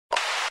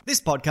This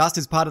podcast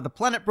is part of the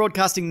Planet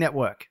Broadcasting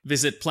Network.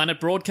 Visit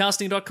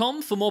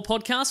planetbroadcasting.com for more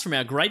podcasts from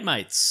our great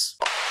mates.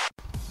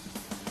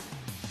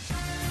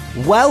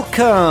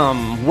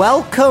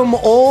 Welcome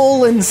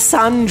all and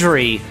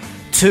sundry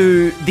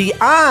to the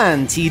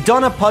Auntie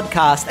Donna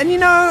podcast. And you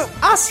know,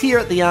 us here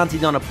at the Auntie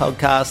Donna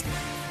podcast,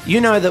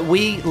 you know that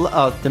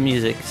the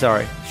music,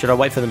 sorry. Should I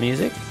wait for the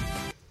music?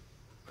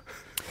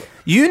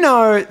 You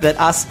know that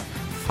us,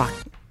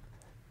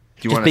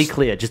 just be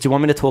clear. Just do you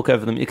want me to talk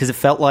over them? Because it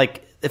felt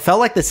like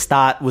the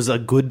start was a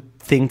good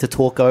thing to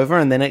talk over,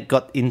 and then it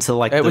got into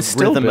like the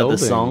rhythm of the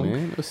song.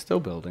 Man. It was still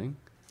building.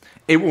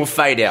 It will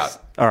fade out.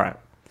 All right.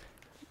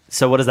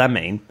 So what does that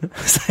mean?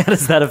 How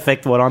does that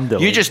affect what I'm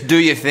doing? You just do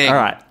your thing. All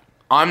right.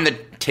 I'm the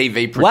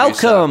TV producer.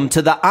 Welcome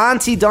to the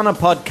Auntie Donna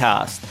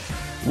podcast,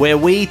 where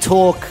we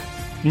talk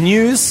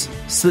news.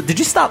 So, did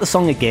you start the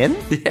song again?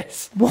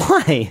 Yes.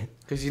 Why?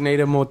 Because you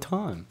needed more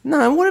time.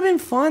 No, it would have been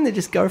fine to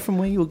just go from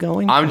where you were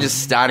going. I'm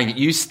just starting it.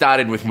 You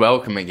started with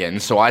welcome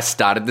again, so I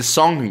started the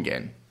song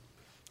again.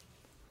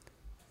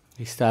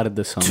 He started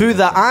the song. To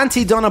the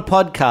Auntie Donna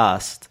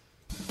podcast.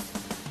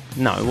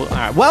 No, all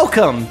right.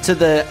 Welcome to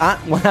the...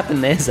 what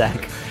happened there,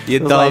 Zach? Your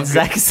It was dog.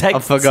 like Zach I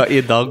forgot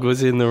your dog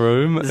was in the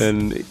room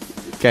and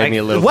gave me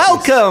a little...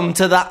 Welcome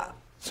to the...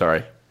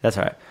 Sorry. That's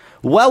all right.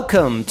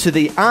 Welcome to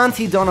the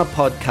Auntie Donna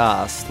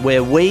podcast,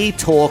 where we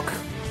talk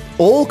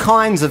all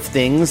kinds of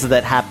things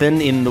that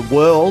happen in the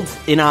world,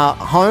 in our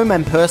home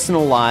and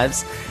personal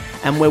lives,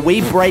 and where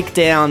we break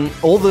down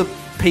all the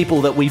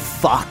people that we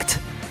fucked,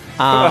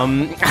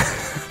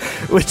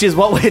 which is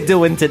what we're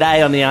doing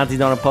today on the Auntie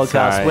Donna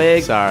podcast.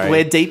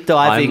 We're deep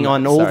diving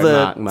on all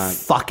the Mark.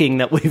 fucking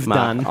that we've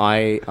done.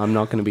 I'm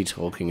not going to be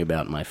talking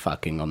about my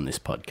fucking on this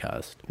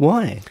podcast.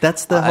 Why?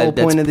 That's the whole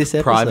That's point of this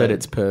episode. private,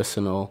 it's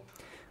personal.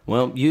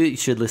 Well, you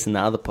should listen to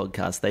other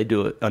podcasts. They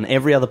do it on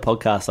every other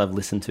podcast I've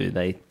listened to.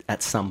 They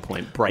at some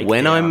point break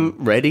When down. I'm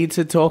ready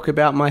to talk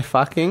about my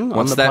fucking on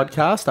What's the that?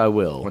 podcast, I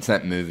will. What's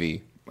that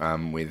movie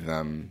with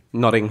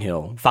Notting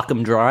Hill. Fuck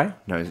 'em dry.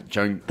 no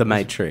Joe The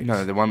Matrix.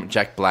 No, the one with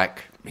Jack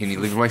Black. He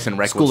works in a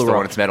record School of store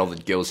Rock. and it's about all the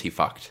girls he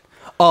fucked.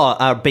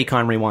 Oh, Be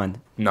Kind Rewind.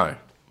 No.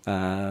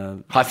 Uh,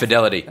 High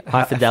Fidelity.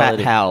 High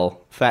Fidelity.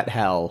 Fat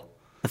Hal.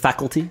 The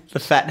Faculty. The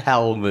Fat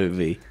Hal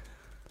movie.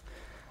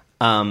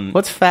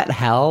 What's Fat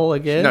Hal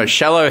again? No,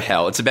 Shallow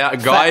Hell. It's about a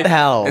guy. Fat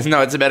Hal. It's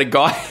about a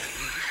guy.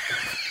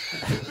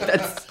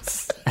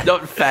 That's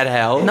not Fat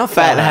Hell. Not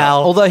Fat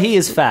Hal. Although he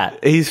is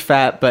fat. He's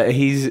fat, but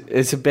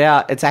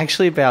it's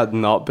actually about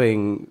not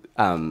being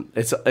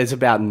it's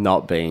about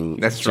not being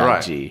That's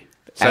right. judgy.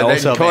 So and they're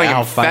also calling about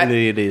how him fat-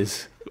 funny it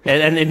is.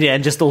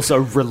 And just also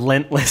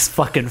relentless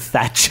fucking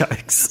fat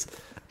jokes.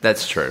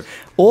 That's true.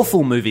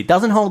 Awful movie.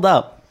 Doesn't hold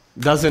up.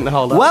 Doesn't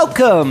hold up.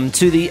 Welcome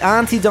to the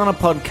Auntie Donna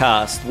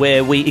podcast,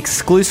 where we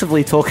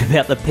exclusively talk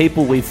about the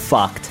people we've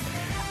fucked.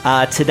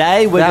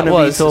 Today we're going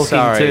to be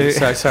talking to...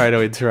 So sorry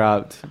to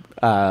interrupt,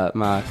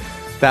 Mark.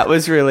 That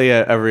was really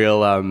a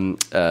real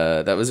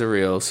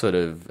sort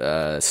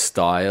of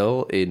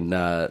style in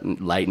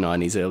late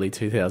 90s, early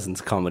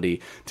 2000s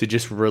comedy to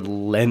just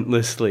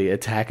relentlessly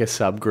attack a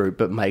subgroup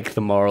but make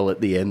the moral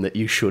at the end that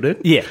you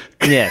shouldn't. Yeah.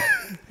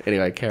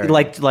 Anyway, carry on.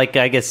 Like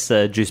I guess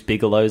Juice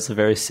Bigelow's are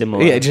very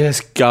similar. Yeah,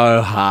 just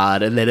go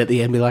hard, and then at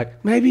the end be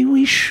like, maybe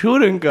we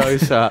shouldn't go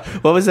so hard.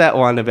 What was that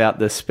one about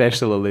the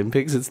Special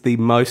Olympics? It's the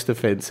most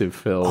offensive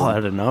film. Oh, I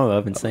don't know. I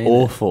haven't seen it.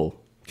 Awful.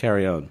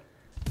 Carry on.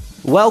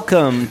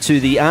 Welcome to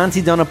the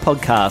Auntie Donna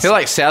podcast. I feel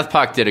like South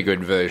Park did a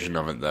good version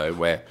of it though,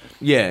 where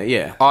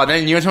Yeah. oh,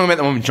 then you were talking about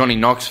the one with Johnny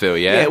Knoxville,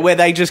 yeah? Yeah, where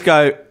they just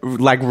go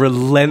like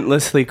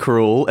relentlessly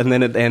cruel, and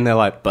then at the end they're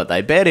like, but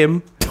they bet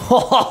him.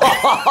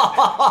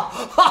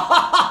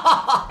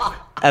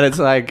 And it's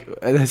like,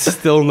 it's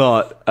still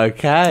not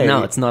okay.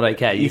 No, it's not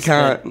okay. You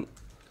can't.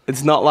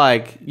 It's not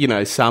like,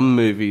 some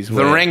movies The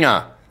where...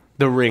 Ringer.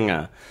 The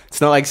Ringer.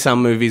 It's not like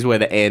some movies where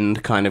the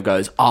end kind of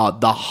goes, oh,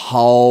 the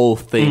whole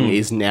thing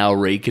is now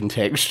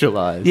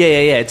recontextualized.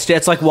 Yeah.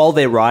 It's like while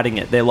they're writing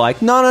it, they're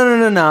like,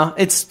 no.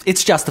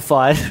 It's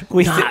justified.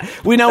 We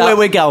know where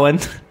we're going.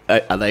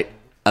 Are they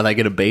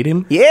going to beat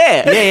him?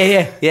 Yeah.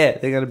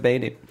 They're going to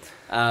beat him.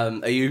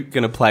 Are you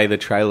going to play the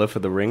trailer for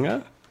The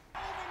Ringer?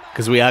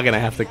 Because we are going to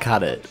have to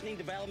cut it.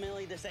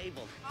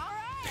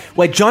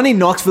 Wait, Johnny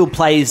Knoxville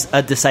plays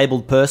a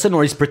disabled person,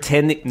 or he's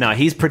pretending... No,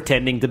 he's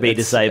pretending to be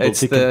disabled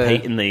to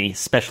compete in the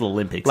Special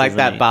Olympics. Like isn't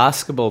that he?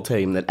 basketball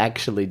team that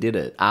actually did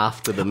it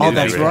after the movie. Oh,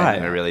 that's right.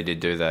 They really did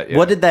do that. Yeah.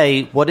 What did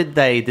they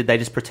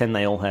just pretend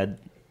they all had...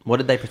 What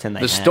did they pretend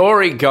they had? The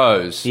story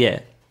goes...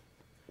 Yeah.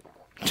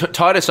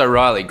 Titus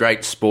O'Reilly,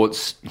 great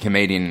sports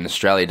comedian in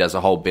Australia, does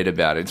a whole bit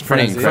about it. It's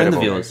pretty Friend of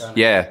incredible. yours.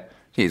 Yeah,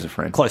 he's a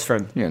friend. Close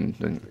friend. Yeah,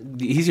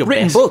 He's your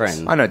Written best books.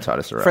 friend. I know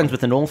Titus O'Reilly. Friends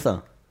with an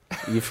author.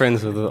 You're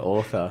friends with the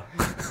author.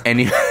 And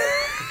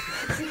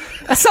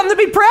That's something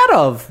to be proud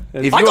of.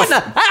 If I you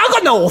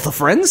got no author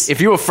friends. if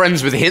you were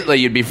friends with Hitler,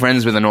 you'd be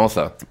friends with an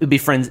author. We'd be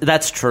friends.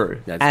 That's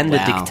true. And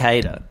wow. a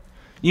dictator.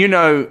 You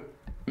know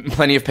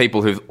plenty of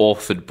people who've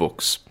authored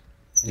books.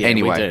 Yeah,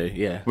 anyway, we do,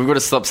 yeah. We've got to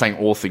stop saying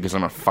author because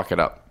I'm going to fuck it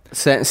up.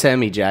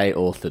 Sammy J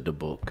authored a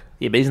book.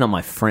 Yeah, but he's not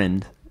my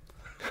friend.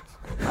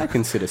 I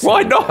consider.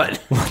 Why Sammy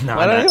not? No,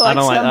 Why don't you like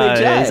Sammy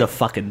J? He's a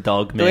fucking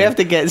dog, man. Do we have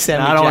to get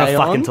Sammy No, I don't want J to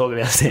fucking on? talk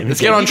about Sammy. Let's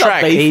J. get on You got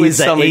track. beef with He's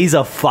a- he's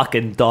a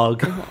fucking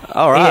dog.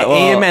 All right, well-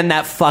 Him and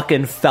that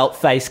fucking felt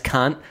face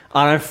cunt.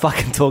 I don't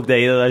fucking talk to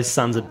either of those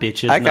sons of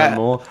bitches Okay. no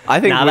more. I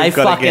think nah, we've they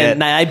gotta fucking get-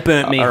 they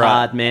burnt me All right.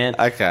 hard, man.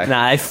 Okay.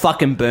 Nah, they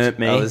fucking burnt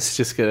me. I was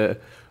just gonna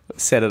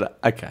set it up.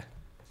 Okay.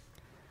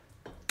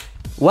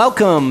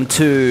 Welcome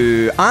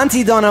to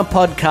Auntie Donna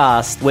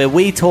podcast, where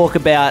we talk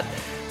about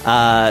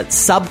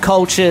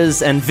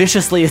subcultures and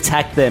viciously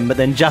attack them, but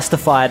then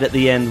justify it at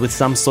the end with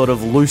some sort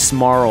of loose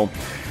moral.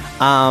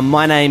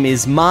 My name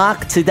is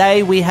Mark.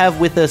 Today we have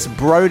with us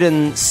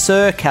Broden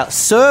Sir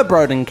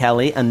Broden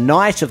Kelly, a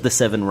knight of the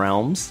Seven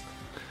Realms.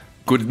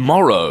 Good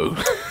morrow.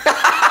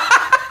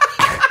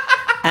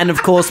 And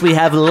of course we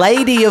have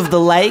Lady of the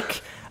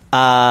Lake,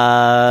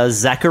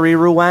 Zachary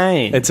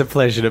Ruane. It's a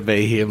pleasure to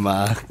be here,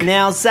 Mark.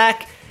 Now,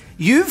 Zach,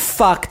 you've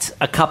fucked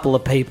a couple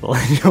of people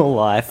in your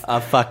life. I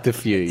fucked a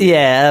few.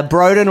 Yeah,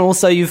 Broden,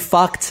 also you've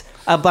fucked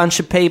a bunch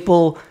of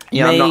people.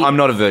 Yeah, Me- I'm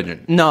not a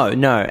virgin. No,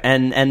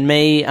 and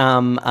me,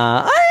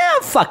 I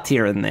fucked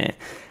here and there.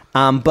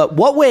 But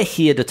what we're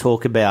here to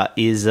talk about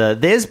is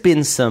there's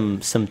been some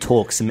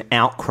talk, some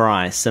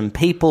outcry, some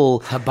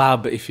people...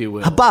 Habab, if you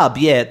will. Hubbub,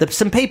 yeah.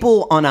 Some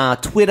people on our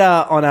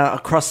Twitter,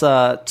 across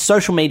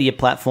social media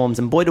platforms,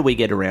 and boy, do we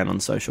get around on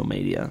social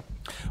media.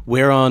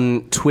 We're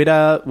on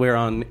Twitter. We're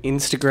on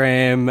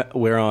Instagram.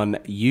 We're on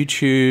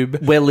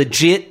YouTube. We're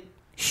legit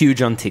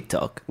huge on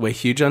TikTok. We're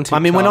huge on TikTok. I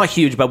mean, we're not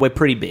huge, but we're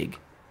pretty big.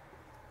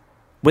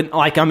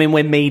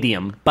 We're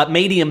medium, but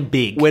medium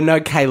big. We're no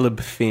Caleb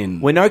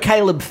Finn. We're no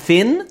Caleb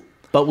Finn,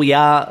 but we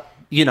are,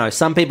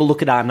 some people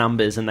look at our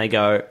numbers and they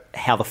go,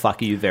 how the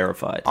fuck are you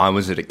verified? I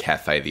was at a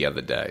cafe the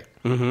other day,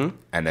 and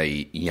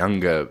a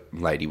younger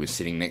lady was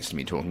sitting next to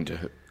me talking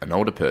to an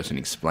older person,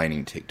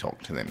 explaining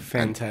TikTok to them.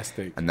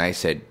 Fantastic. And they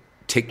said,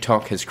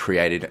 TikTok has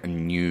created a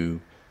new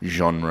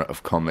genre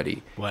of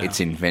comedy. Wow. It's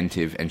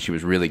inventive, and she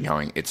was really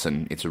going, it's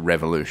a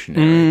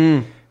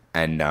revolutionary.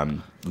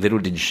 And little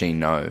did she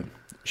know,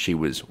 she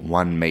was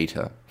 1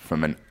 meter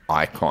from an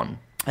icon.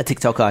 A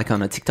TikTok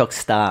icon, a TikTok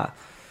star.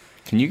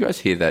 Can you guys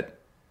hear that?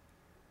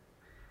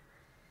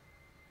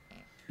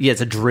 Yeah, it's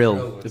a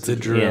drill. It's a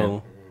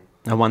drill.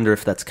 I wonder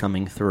if that's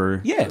coming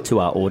through to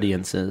our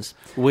audiences.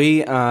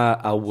 We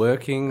are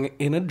working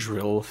in a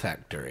drill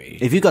factory.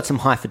 If you've got some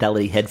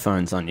high-fidelity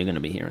headphones on, you're going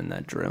to be hearing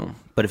that drill.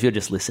 But if you're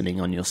just listening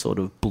on your sort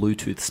of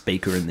Bluetooth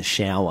speaker in the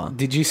shower...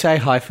 Did you say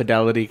high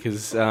fidelity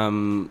because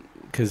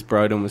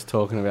Broden was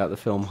talking about the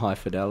film High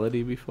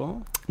Fidelity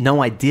before? No,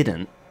 I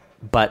didn't.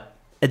 But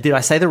did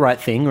I say the right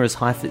thing, or is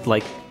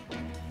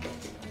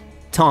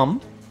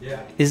Tom? Yeah.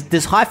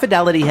 Does high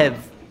fidelity have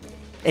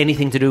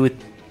anything to do with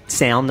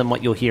sound and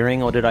what you're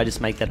hearing, or did I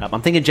just make that up?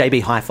 I'm thinking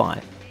JB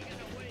Hi-Fi.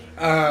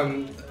 I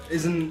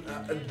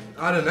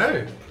don't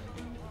know.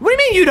 What do you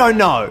mean you don't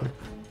know?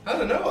 I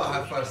don't know what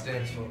Hi-Fi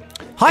stands for.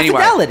 High Anyway.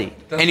 fidelity.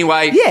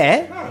 Anyway,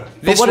 Yeah.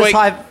 But This what is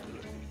week-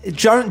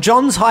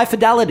 John's high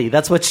fidelity?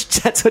 That's what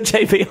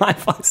JB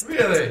Hi-Fi is.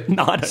 Really?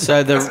 No, I don't know.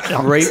 So the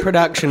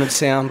reproduction of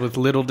sound with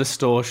little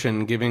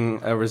distortion, giving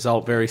a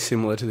result very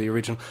similar to the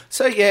original.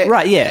 So yeah,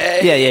 Right, yeah.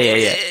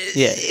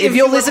 If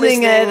you're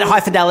listening at high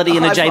fidelity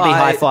in a JB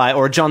Hi-Fi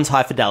or a John's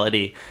high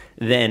fidelity,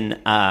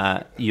 then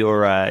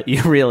you're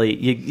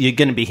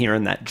going to be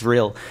hearing that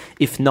drill.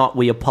 If not,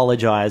 we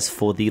apologise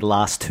for the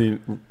last 2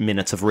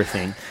 minutes of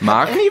riffing.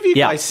 Mark, Any of you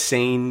Yeah. guys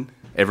seen?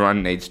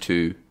 everyone needs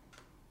to...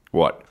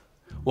 What?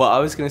 Well, I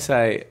was going to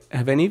say,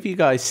 have any of you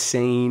guys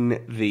seen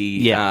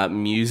the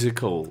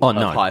musical Oh,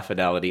 no. of High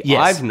Fidelity? Yes.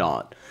 I've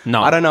not.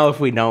 No. I don't know if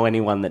we know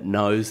anyone that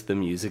knows the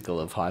musical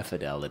of High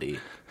Fidelity.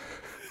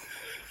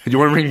 Do you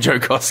want to ring Joe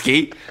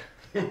Koski?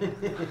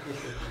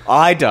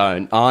 I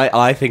don't.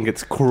 I think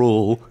it's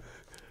cruel.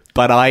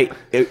 But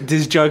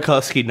does Joe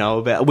Koski know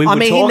about? We were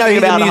he talking knows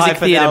he's a about music High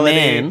theatre Fidelity.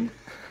 man.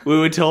 We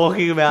were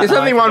talking about. There's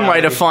only High one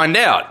way to Fidelity. find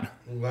out.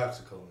 We'll have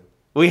to call him.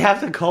 We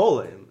have to call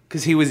him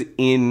because he was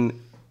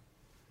in.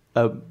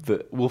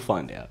 We'll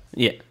find out.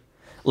 Yeah.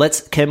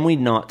 Can we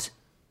not,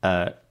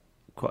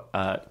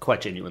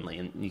 quite genuinely,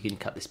 and you can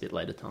cut this bit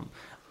later, Tom,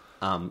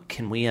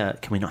 can we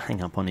not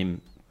hang up on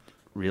him?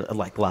 Really,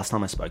 like last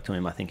time I spoke to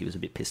him, I think he was a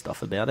bit pissed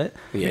off about it.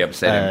 Yeah,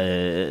 upset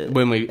him.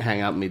 When we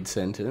hang up mid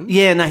sentence.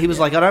 Yeah, no, he was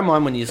like, I don't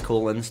mind when you just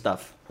call and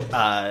stuff.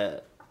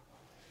 But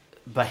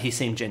he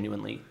seemed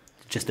genuinely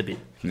just a bit.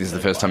 This is the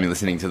first time you're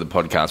listening to the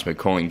podcast. We're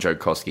calling Joe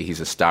Koski. He's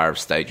a star of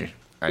stage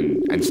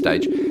and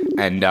stage.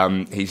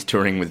 And he's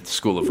touring with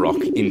School of Rock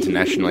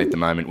internationally at the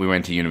moment. We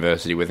went to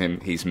university with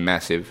him. He's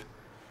massive.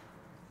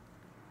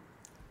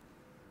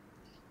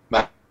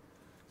 Mate,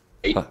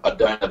 I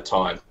don't have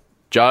time.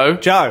 Joe?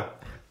 Joe!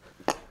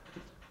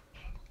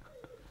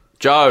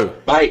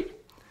 Mate,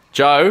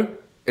 Joe?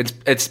 It's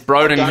I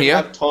Broden don't here.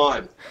 have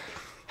time.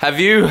 Have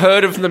you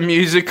heard of the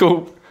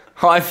musical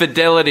High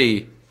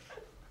Fidelity?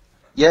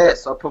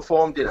 Yes, I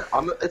performed in it.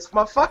 It's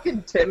my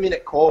fucking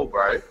 10-minute call,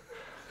 bro.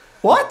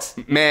 What?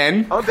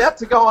 Man, I'm about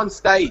to go on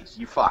stage,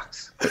 you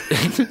fucks.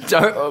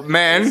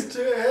 man, Too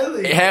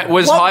early.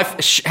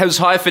 was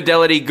High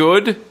Fidelity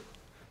good?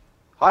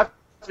 High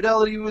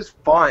fidelity was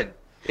fine.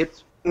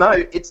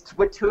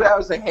 We're 2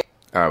 hours ahead.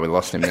 All right, we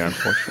lost him there,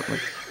 unfortunately.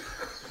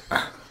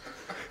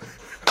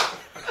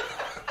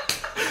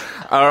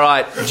 All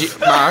right,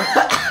 Mark,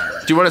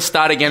 do you want to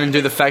start again and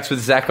do the facts with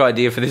Zach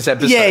idea for this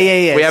episode?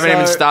 Yeah. We haven't So-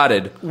 even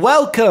started.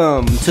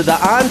 Welcome to the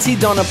Auntie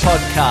Donna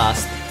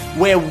podcast,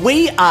 where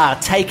we are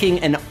taking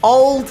an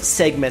old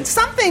segment,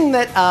 something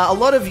that a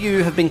lot of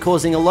you have been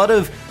causing a lot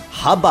of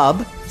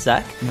hubbub.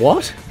 Zach?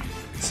 What?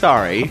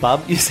 Sorry.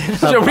 Hubbub? You said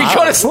So hubbub. we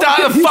got to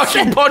start the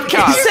fucking It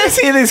podcast. says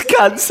here this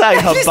cunt saying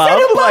You said hubbub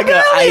hubbub like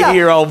an earlier.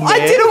 80-year-old man. I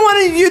didn't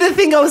want you to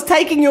think I was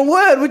taking your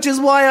word, which is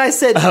why I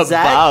said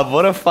Zach. Hubbub,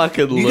 what a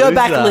fucking loser. You go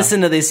back and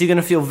listen to this, you're going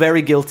to feel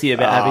very guilty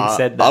about having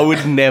said that. I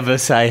would never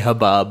say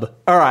hubbub.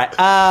 All right.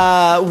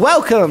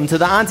 Welcome to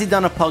the Auntie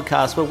Donna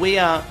podcast, where we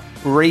are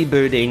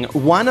rebooting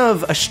one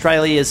of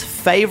Australia's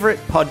favourite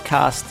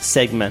podcast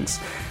segments.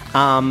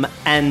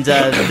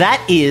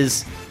 That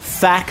is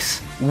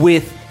Facts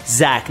with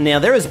Zach. Now,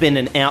 there has been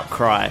an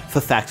outcry for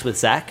Facts with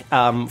Zach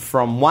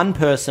from one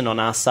person on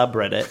our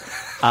subreddit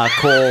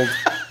called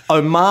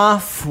Omar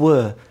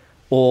Fwe,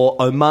 or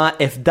Omar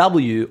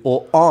FW,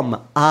 or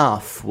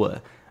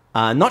Fwe.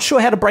 Not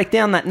sure how to break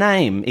down that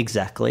name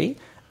exactly.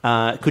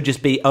 It could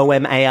just be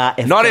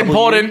OMARFW. Not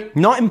important.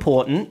 Not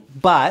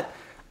important, but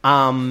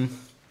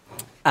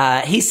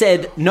he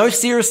said, no,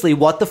 seriously,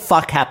 what the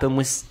fuck happened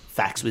with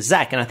Facts with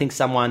Zach? And I think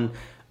someone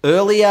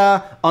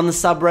earlier on the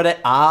subreddit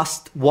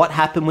asked what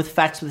happened with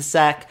Facts with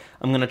Zach.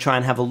 I'm going to try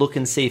and have a look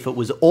and see if it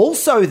was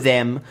also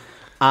them.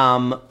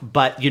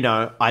 But,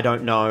 I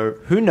don't know.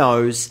 Who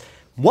knows?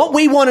 What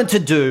we wanted to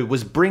do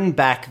was bring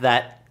back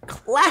that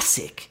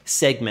classic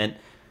segment,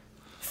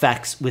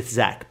 Facts with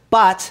Zach.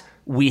 But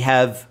we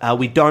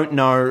don't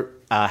know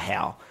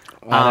how.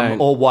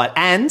 Or what.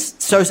 And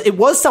so it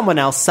was someone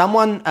else.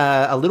 Someone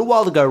a little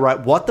while ago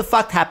wrote, what the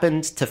fuck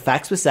happened to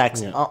Facts with Zach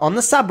on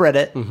the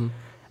subreddit. Mm-hmm.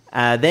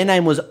 Their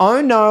name was,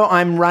 oh no,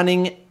 I'm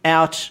running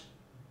out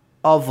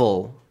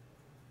awful.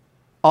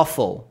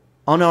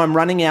 Oh no, I'm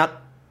running out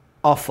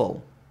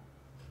awful.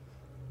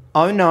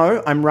 Oh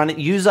no, I'm running,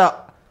 user,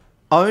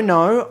 oh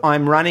no,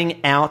 I'm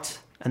running out,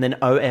 and then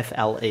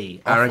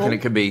OFLE. I reckon it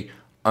could be,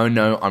 oh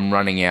no, I'm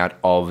running out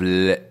of...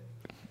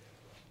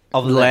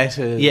 Of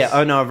letters. Yeah,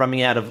 oh no, I'm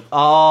running out of...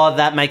 Oh,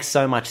 that makes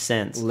so much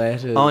sense.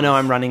 Letters. Oh no,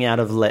 I'm running out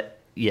of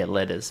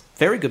letters.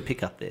 Very good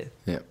pickup there.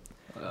 Yeah.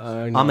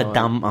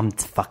 I'm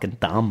fucking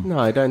dumb.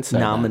 No, don't say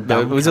No, that. I'm a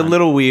dumb It was a cunt.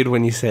 little weird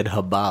when you said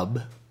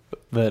hubbub.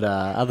 But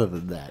other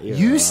than that, you're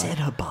You all right. said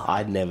hubbub.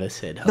 I never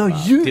said hubbub. No,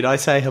 you- Did I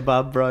say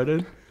hubbub,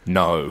 Broden?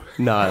 No.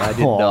 No, I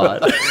did Oh.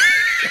 not.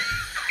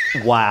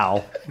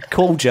 Wow.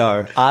 Call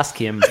Joe. Ask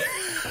him.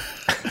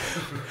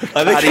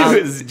 I think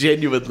he was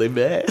genuinely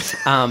mad.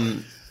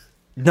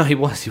 No, he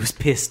was. He was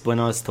pissed when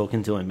I was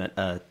talking to him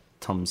at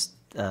Tom's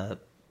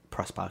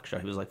Price Park show.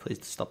 He was like, please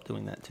stop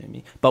doing that to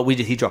me. But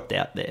he dropped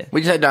out there.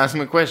 We just had to ask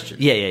him a question.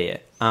 Yeah.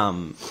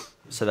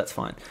 So that's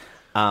fine.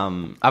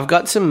 I've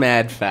got some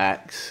mad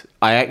facts.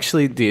 I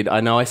actually did. I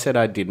know I said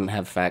I didn't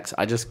have facts.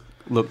 I just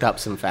looked up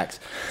some facts.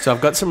 So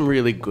I've got some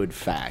really good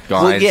facts.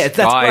 Guys, Well, yeah,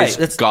 that's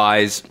great.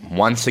 guys,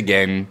 once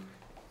again,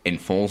 it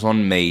falls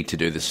on me to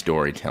do the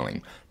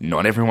storytelling.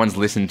 Not everyone's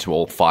listened to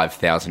all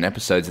 5,000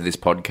 episodes of this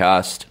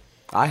podcast.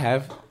 I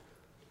have.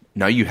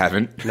 No, you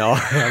haven't. No, I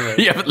haven't.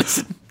 You haven't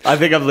listened. I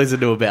think I've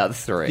listened to about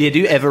 3. Yeah, do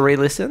you ever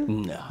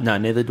re-listen? No. No,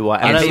 neither do I.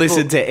 I don't people-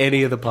 listen to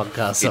any of the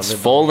podcasts. It's I've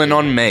ever- fallen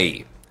on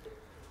me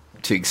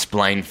to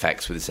explain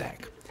Facts with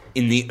Zach.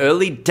 In the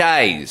early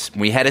days,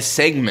 we had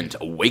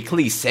a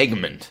weekly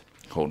segment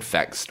called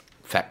Facts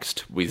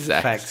with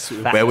Zach, Facts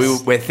with where we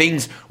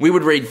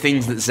would read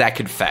things that Zach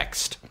had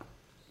faxed.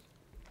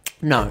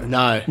 No.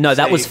 No.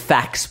 That See- was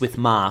Facts with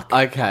Mark.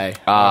 Okay.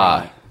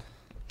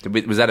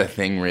 Was that a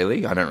thing,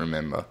 really? I don't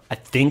remember. I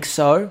think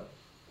so.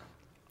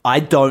 I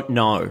don't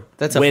know.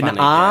 That's a when funny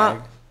our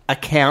gag.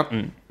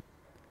 accountant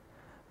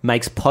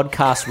makes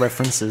podcast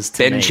references to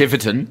Ben me.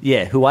 Chiverton.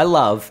 Yeah, who I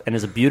love and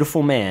is a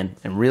beautiful man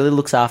and really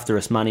looks after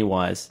us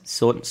money-wise,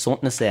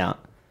 sorting us out.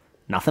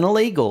 Nothing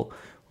illegal.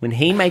 When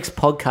he makes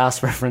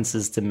podcast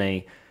references to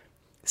me,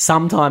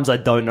 sometimes I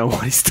don't know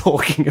what he's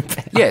talking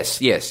about. Yes.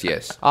 The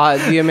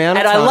amount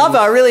of And I times- love it.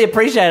 I really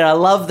appreciate it. I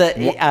love that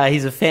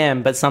he's a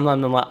fan, but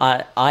sometimes I'm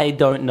like, I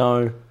don't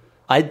know.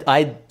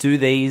 I do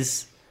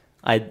these.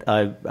 I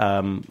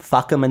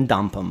fuck them and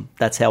dump them.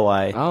 That's how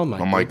I. Oh my.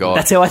 Oh my god.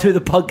 That's how I do the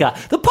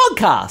podcast. The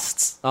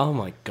podcasts. Oh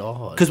my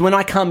god. Because when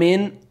I come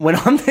in, when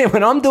I'm there,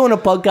 when I'm doing a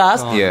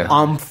podcast, Yeah.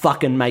 I'm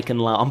fucking making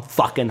love. I'm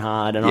fucking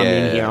hard, and I'm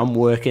in Yeah. here. I'm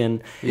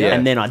working, Yeah.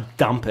 and then I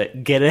dump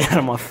it, get it out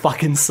of my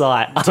fucking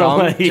sight. I don't Tom,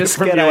 want to hear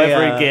from you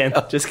ever again.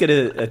 Just get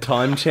a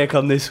time check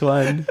on this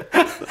one.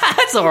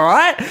 That's all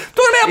right.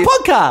 Talking about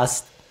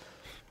podcast.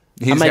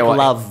 I make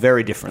love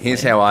very differently.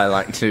 Here's how I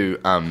like to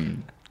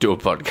do a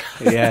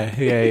podcast.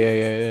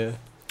 Yeah.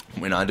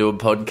 When I do a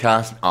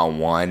podcast, I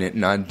wine it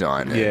and I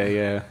dine it.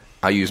 Yeah.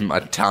 I use my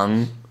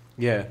tongue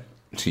Yeah.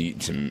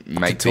 to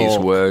make To these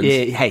talk. words.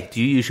 Yeah. Hey,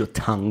 do you use your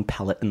tongue,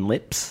 palate, and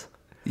lips?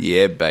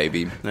 Yeah,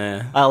 baby.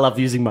 Yeah. I love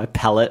using my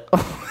palate.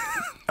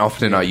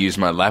 Often I use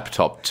my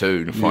laptop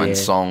too to find Yeah.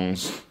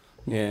 songs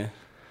Yeah.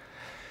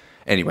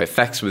 Anyway,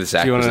 Facts with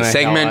Zach Do you want was to a know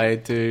segment. how I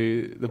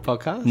do the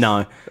podcast?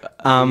 No.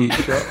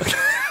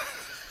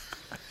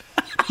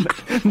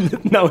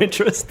 No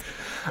interest.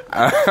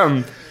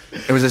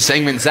 It was a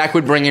segment. Zach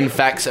would bring in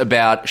facts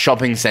about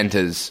shopping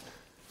centres.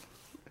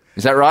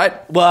 Is that right?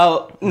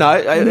 Well, no,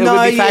 it No,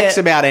 would be facts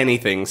yeah. about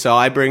anything. So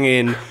I bring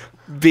in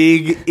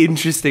big,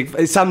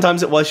 interesting...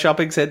 Sometimes it was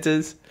shopping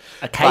centres.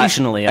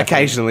 Occasionally, I think.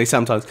 Occasionally,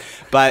 sometimes.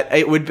 But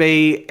it would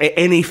be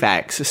any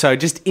facts. So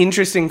just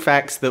interesting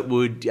facts that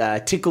would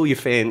tickle your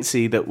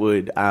fancy, that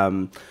would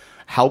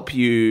help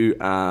you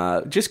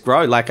just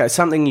grow. Like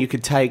something you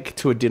could take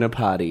to a dinner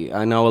party.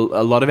 I know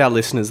a lot of our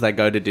listeners, they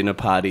go to dinner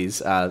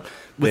parties.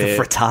 With a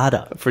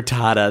frittata.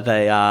 Frittata.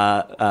 They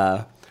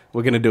are...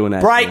 we're going to do an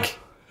ad. Break!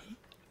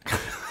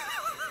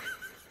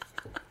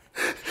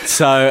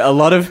 So a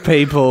lot of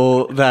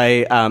people,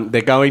 they're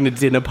going to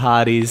dinner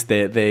parties.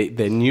 They're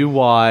new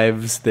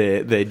wives,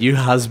 their new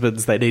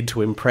husbands. They need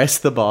to impress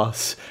the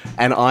boss,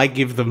 and I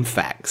give them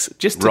facts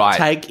just to Right.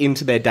 take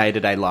into their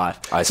day-to-day life.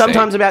 I see.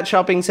 Sometimes about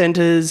shopping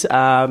centres,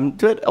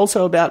 but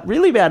also about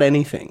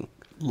anything,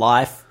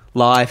 Life.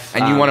 life.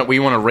 And we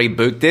want to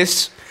reboot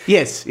this?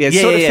 yes, Yeah,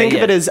 sort of yeah, think yeah.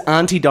 of it as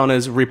Auntie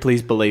Donna's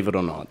Ripley's Believe It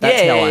or Not.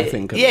 That's how I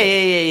think of it.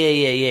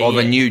 Yeah. Or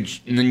the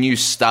new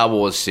Star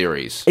Wars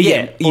series?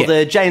 Yeah, or yeah.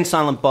 the Jay and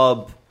Silent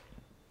Bob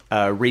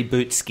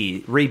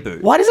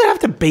reboot. Why does it have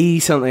to be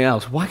something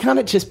else? Why can't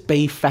it just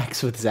be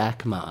Facts with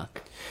Zach,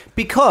 Mark?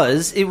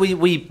 Because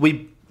we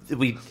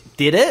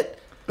did it,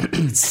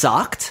 it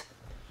sucked.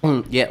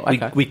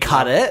 Yeah, We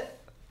cut it,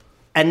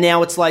 and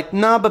now it's like,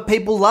 nah, but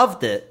people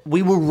loved it.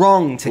 We were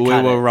wrong to we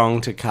cut were it.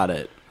 wrong to cut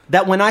it.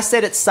 That when I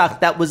said it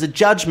sucked, that was a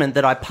judgment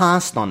that I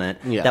passed on it.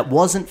 Yeah. That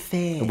wasn't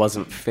fair. It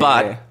wasn't fair.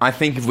 But I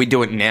think if we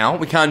do it now,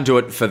 we can't do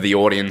it for the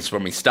audience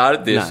when we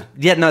started this. No.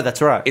 Yeah, no,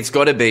 that's right. It's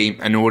got to be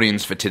an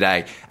audience for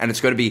today. And it's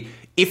got to be,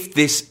 if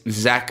this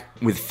Zach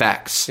with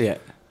Facts Yeah.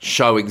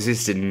 show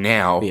existed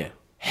now, Yeah.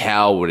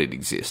 how would it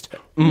exist?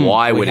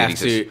 Why we would it have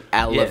exist? to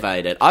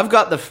elevate it. I've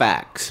got the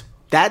facts.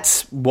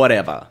 That's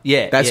whatever.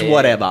 Yeah, That's yeah,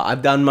 whatever.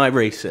 I've done my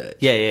research.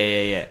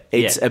 yeah.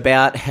 It's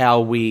about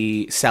how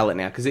we sell it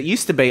now. Because it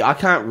used to be, I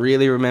can't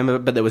really remember,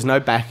 but there was no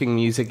backing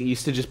music. It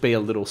used to just be a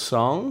little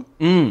song.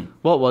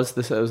 What was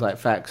this? It was like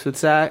Facts with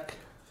Zach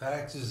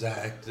Facts with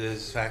Zach.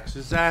 There's Facts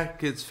with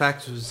Zach. It's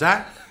Facts with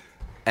Zach.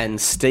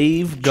 and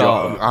Steve Oh,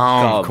 Gobbs.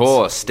 of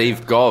course,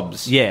 Steve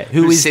Gobbs. Yeah,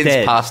 who is since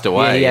dead. passed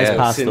away. Yeah, he has yeah.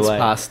 passed Since away.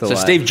 passed away.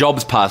 So Steve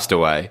Jobs passed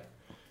away,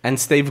 and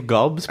Steve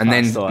Gobbs and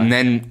passed away.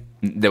 then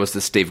there was the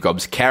Steve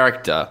Gobbs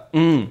character.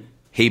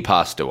 He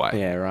passed away.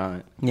 Yeah,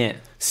 right. Yeah.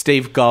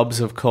 Steve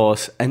Gobbs, of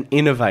course, an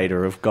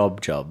innovator of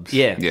gob jobs.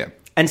 Yeah. Yeah.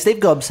 And Steve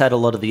Gobbs had a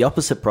lot of the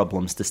opposite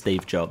problems to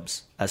Steve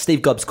Jobs.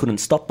 Steve Gobbs couldn't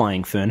stop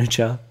buying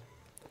furniture.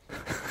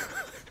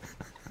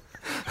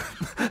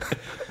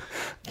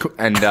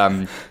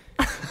 And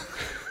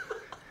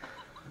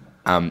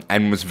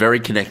and was very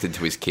connected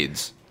to his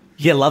kids.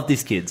 Yeah, loved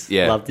his kids.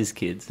 Yeah. Loved his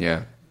kids.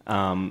 Yeah.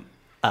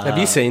 Have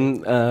you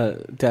seen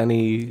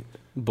Danny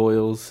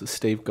Boyle's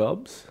Steve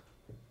Gobbs?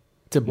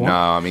 It's a No,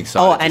 I mean,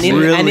 Oh, and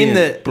in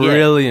the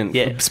brilliant,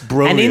 yeah, It's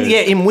brilliant.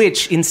 And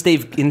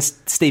in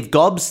Steve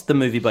Gobbs, the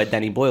movie by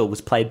Danny Boyle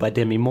was played by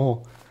Demi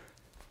Moore.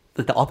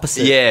 The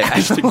opposite. yeah,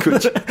 Ashton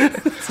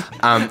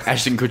Kutcher,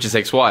 Ashton Kutcher's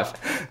ex-wife.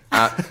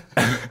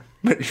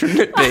 But shouldn't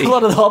it be? A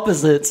lot of the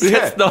opposites.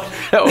 That's not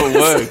how it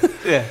works.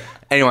 Yeah.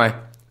 Anyway,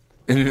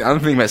 and the other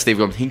thing about Steve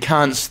Gobbs, he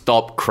can't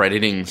stop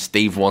crediting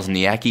Steve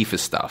Wozniacki for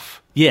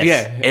stuff. Yes.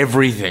 Yeah.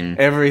 Everything.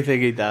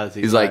 Everything he does,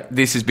 He's like,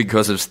 this is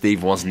because of Steve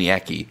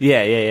Wozniacki. Yeah.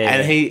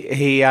 and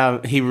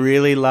he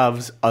really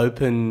loves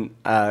open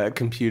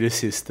computer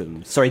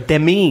systems. Sorry,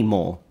 Demi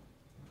Moore.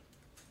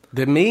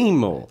 The meme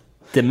more.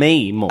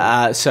 Demi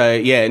Moore.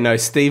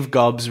 Steve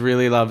Gobbs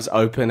really loves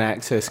open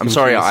access. I'm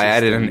sorry, computer I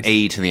added an systems.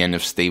 E to the end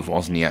of Steve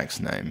Wozniak's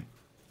name.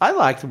 I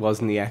liked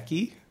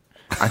Wozniacki.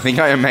 I think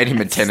I made him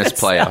a tennis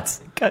player.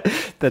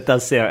 That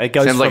does sound. It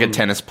goes Sounds like a from-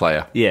 tennis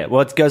player. Yeah,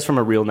 well, it goes from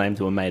a real name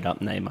to a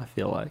made-up name. I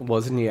feel like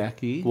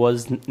Wozniacki.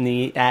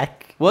 Wozniak.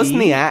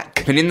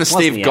 Wozniak. But in the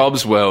Steve Wozniak.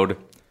 Gobbs world,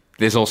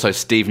 there's also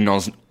Steve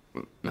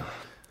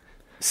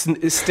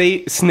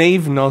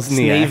Sneeve Wozniak.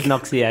 Steve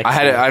Noxiak. I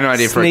had an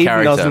idea for a Steve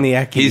character.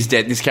 Wozniacki. He's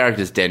dead. This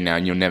character's dead now,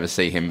 and you'll never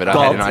see him. But I had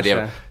Gobbs, an idea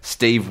sure. of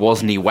Steve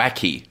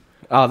Wozniacki.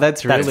 Oh,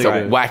 that's really The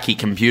good. wacky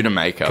computer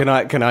maker. Can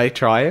I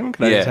try him?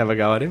 Can I Yeah. just have a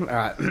go at him? All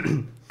right.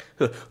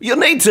 You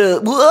need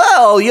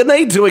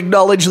to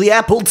acknowledge the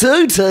Apple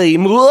II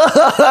team.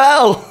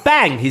 Whoa!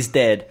 Bang, he's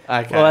dead.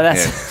 Okay. Well, Yeah,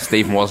 that's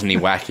Steve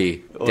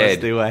Wozniacki. Dead.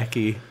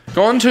 Wozniacki.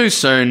 Gone too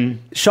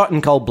soon. shot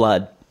in cold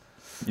blood.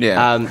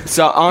 Yeah.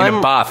 So in I'm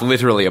a bath,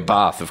 literally a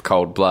bath of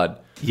cold blood.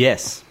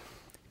 Yes,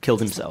 killed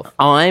himself.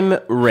 I'm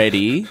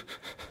ready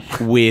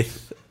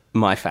with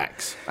my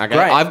facts. Okay, Great.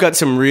 I've got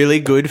some really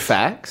good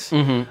facts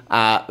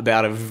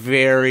about a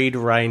varied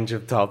range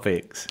of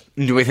topics.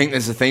 Do we think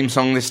there's a theme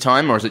song this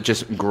time, or is it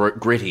just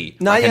gritty?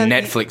 No, like yeah, a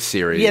Netflix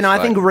series? Yeah, no, I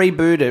like- think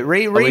reboot it.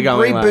 we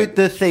going Reboot like-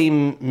 the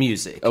theme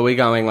music. Are we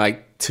going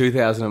like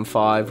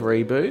 2005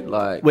 reboot.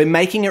 Like, We're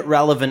making it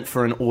relevant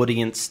for an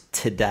audience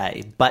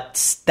today, but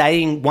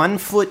staying 1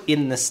 foot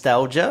in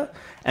nostalgia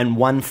and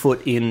 1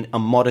 foot in a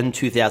modern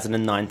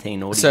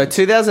 2019 audience. so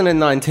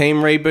 2019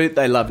 reboot,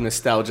 they love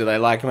nostalgia. They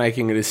like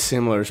making it as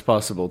similar as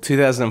possible.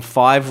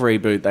 2005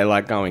 reboot, they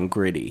like going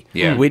gritty.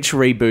 Yeah. Which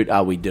reboot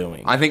are we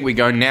doing? I think we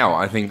go now.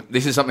 I think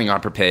this is something I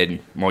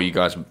prepared while you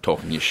guys were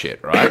talking your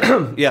shit, right?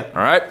 Yeah.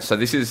 All right? So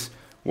this is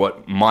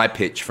what my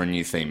pitch for a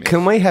new theme is.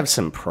 Can we have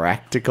some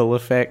practical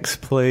effects,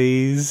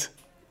 please,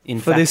 In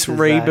for fact, this is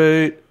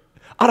reboot?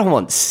 I don't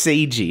want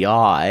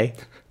CGI.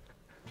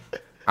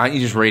 Aren't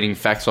you just reading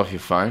facts off your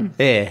phone?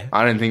 Yeah.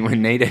 I don't think we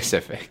need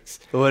SFX.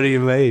 What do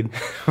you mean?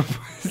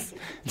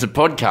 It's a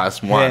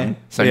podcast, one,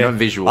 so no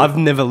visual. I've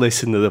never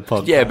listened to the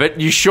podcast. Yeah, but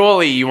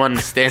you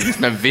understand there's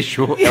no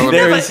visual element.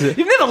 There is.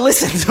 You've never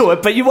listened to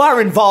it, but you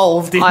are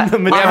involved in the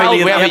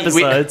majority of the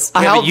episodes. I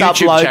We have a helped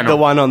YouTube upload channel.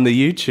 the one on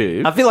the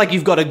YouTube. I feel like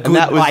you've got a good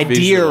that was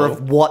idea visual.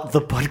 of what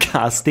the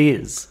podcast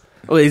is.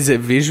 Well, is it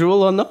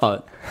visual or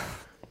not?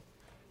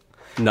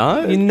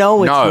 No, You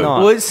know it's No.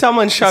 not. Would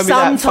someone show me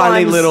that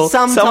funny little?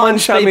 Someone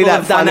sometimes show me people that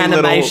have done funny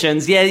little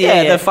animations.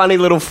 Yeah. the funny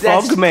little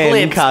That's Frogman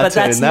clips, but cartoon.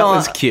 that's That not-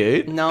 was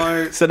cute.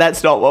 No. So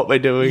that's not what we're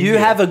doing. You here.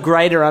 have a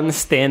greater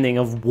understanding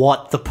of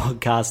what the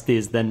podcast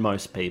is than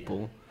most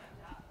people.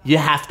 You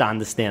have to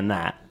understand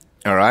that.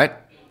 All right?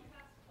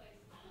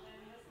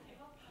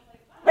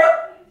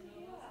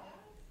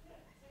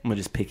 We're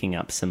just picking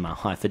up some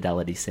high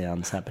fidelity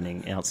sounds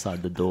happening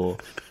outside the door.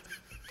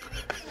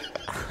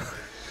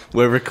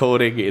 We're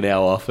recording in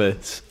our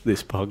office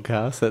this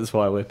podcast. That's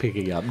why we're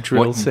picking up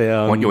drill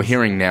sounds. What you're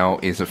hearing now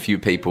is a few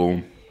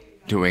people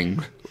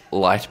doing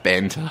light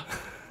banter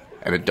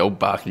and a dog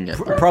barking at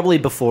them. Probably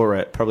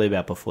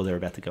about before they're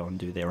about to go and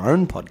do their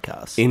own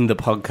podcast. in the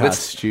podcast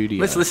studio.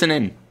 Let's listen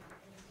in.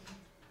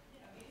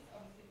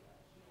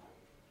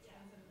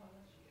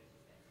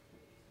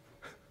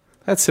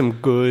 That's some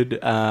good.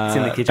 It's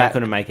in the kitchen. I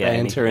couldn't make out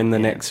banter anything. in the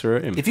Yeah. next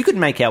room. If you could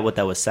make out what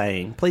they were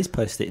saying, please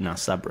post it in our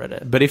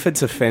subreddit. But if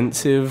it's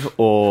offensive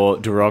or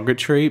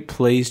derogatory,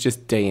 please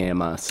just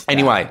DM us.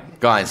 Anyway,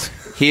 guys,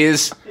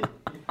 here's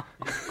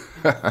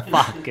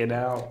Fucking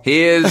hell.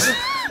 here's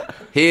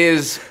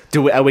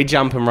Are we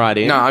jumping right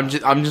in? no, I'm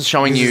just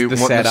showing This you is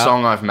the what the setup?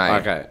 song I've made.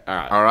 Okay, all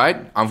right. All right?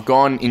 I've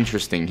gone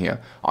interesting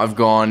here. I've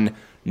gone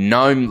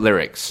gnome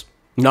lyrics.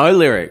 No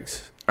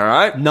lyrics. All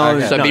right?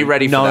 So be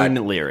ready for known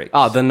that. lyrics.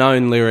 Oh, the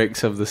known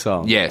lyrics of the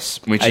song. Yes,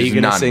 which Are is you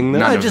gonna none. sing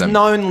them? None No, of just them.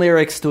 known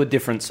lyrics to a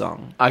different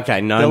song. Okay,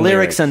 known The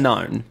lyrics are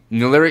known.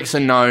 The lyrics are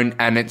known,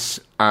 and it's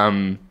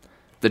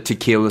the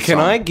tequila song. Can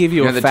I give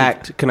you know, a the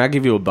fact? Can I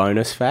give you a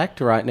bonus fact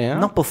right now?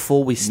 Not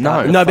before we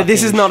start. No. No, but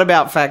this is not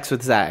about facts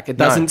with Zach. It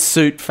No. doesn't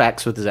suit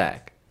facts with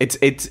Zach.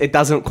 It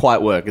doesn't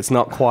quite work. It's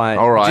not quite.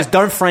 All right. Just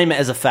don't frame it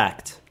as a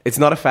fact. It's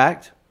not a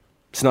fact.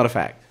 It's not a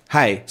fact.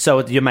 Hey. So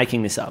you're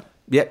making this up.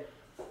 Yep.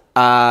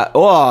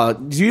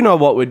 Do you know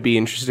what would be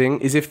interesting?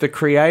 Is if the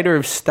creator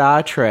of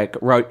Star Trek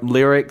wrote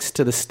lyrics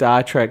to the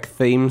Star Trek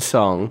theme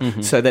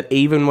song so that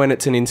even when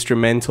it's an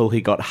instrumental,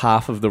 he got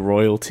half of the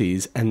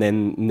royalties and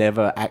then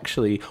never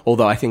actually,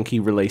 although I think he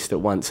released it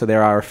once, so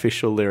there are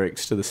official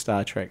lyrics to the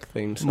Star Trek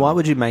theme song. Why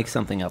would you make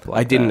something up like that?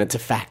 I didn't. It's a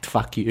fact.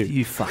 Fuck you.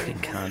 You fucking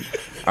cunt.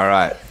 All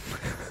right.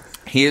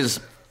 Here's,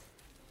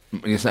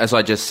 as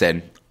I just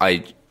said,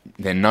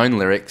 they're known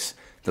lyrics,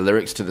 the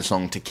lyrics to the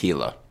song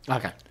Tequila.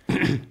 Okay.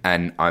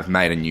 And I've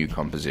made a new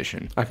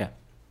composition. Okay.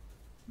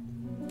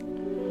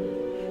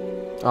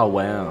 Oh,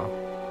 wow.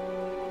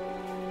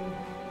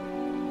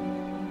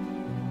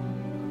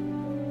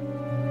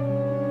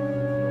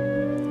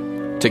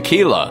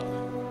 Tequila.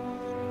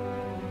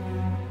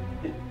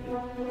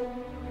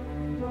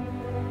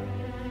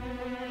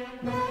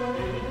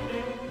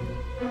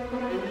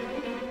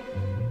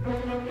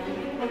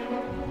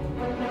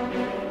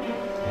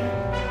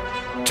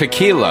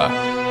 Tequila.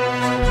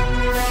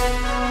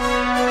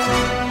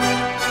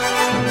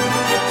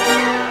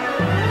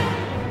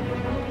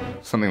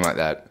 Something like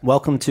that.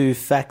 Welcome to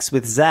Facts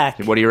with Zach.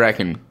 What do you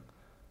reckon?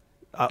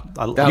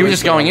 You were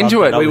just going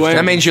into it.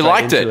 That means you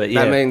liked it.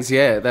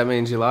 Yeah. That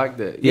means you liked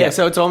it. Yeah,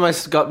 so it's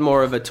almost got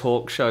more of a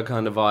talk show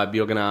kind of vibe.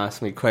 You're going to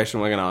ask me a question,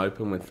 we're going to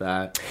open with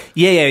that.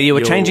 Yeah. We're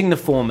You're- changing the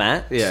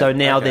format. Yeah, So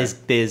now okay. there's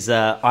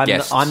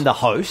Guests. I'm the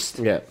host.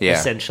 Yeah. Yeah.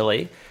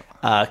 Essentially.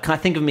 Can I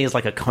think of me as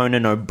like a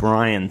Conan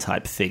O'Brien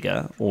type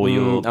figure, or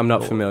you're? I'm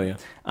not familiar.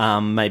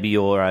 Maybe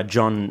you're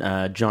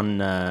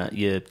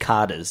you're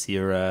Carter's.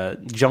 You're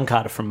John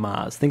Carter from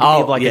Mars. Think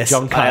of me like a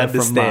John Carter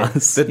from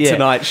Mars. The Yeah.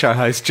 Tonight Show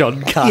host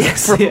John Carter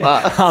Yes, from yeah.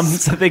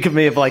 Mars. So think of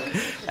me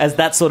as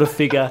that sort of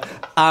figure.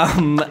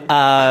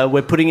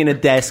 We're putting in a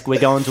desk. We're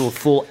going to a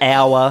full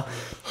hour,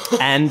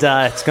 and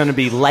it's going to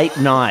be late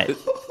night.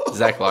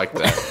 Zach liked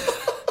that.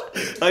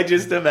 I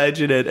just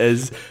imagine it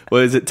as,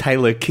 what is it,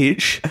 Taylor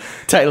Kitsch?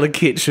 Taylor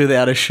Kitsch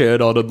without a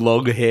shirt on and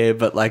long hair,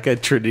 but like a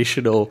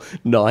traditional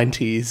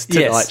 90s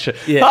Tonight Yes, Show.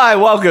 yeah. Hi,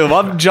 welcome.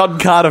 I'm John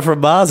Carter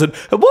from Mars. And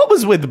what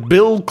was with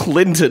Bill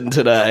Clinton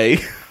today?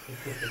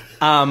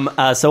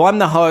 So I'm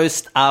the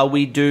host.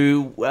 We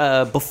do,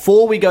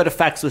 before we go to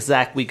Facts with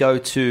Zach, we go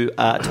to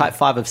Type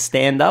 5 of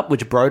stand-up,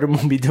 which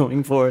Broden will be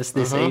doing for us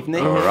this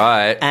evening. All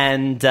right.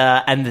 And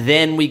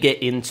then we get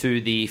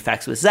into the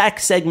Facts with Zach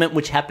segment,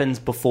 which happens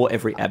before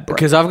every ad break.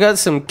 Because I've got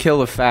some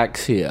killer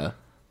facts here.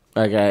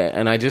 Okay,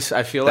 and I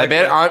feel like...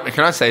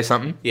 Can I say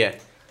something? Yeah.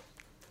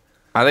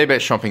 Are they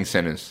about shopping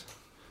centres?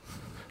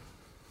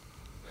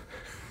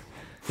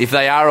 If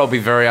they are, I'll be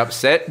very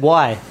upset.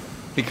 Why?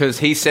 Because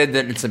he said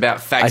that it's about I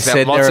facts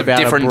said about lots they're of about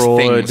different a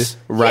broad things.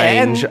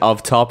 range Yeah.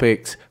 of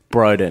topics.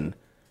 Broden.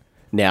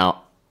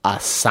 Now, are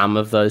some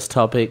of those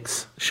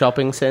topics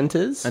shopping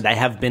centres? And they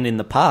have been in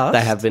the past.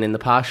 They have been in the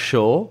past,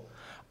 sure.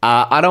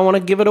 I don't want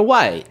to give it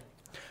away.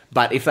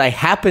 But if they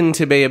happen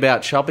to be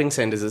about shopping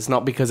centres, it's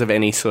not because of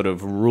any sort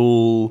of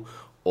rule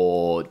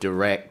or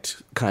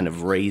direct kind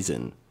of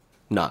reason.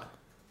 No.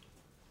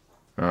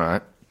 All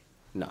right.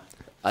 No.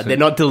 They're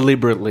not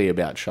deliberately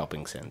about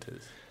shopping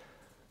centres.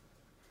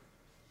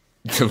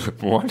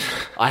 What?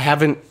 I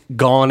haven't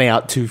gone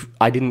out to...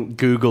 I didn't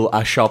Google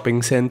a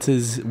shopping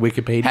centre's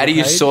Wikipedia How do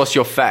you page. source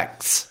your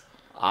facts?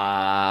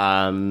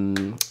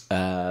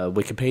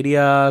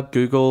 Wikipedia,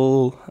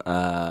 Google,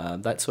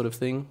 that sort of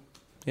thing.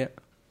 Yeah.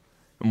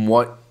 And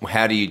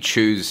how do you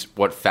choose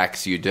what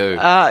facts you do?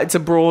 It's a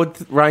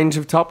broad range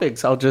of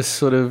topics. I'll just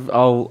sort of,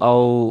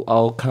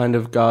 I'll kind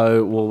of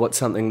go, well, what's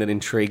something that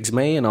intrigues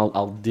me, and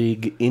I'll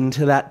dig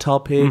into that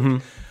topic.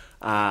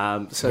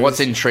 So What's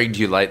intrigued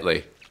you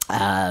lately?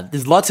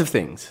 there's lots of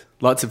things.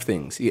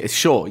 Yeah,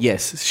 sure,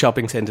 yes,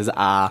 shopping centres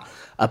are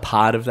a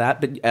part of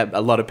that, but a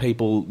lot of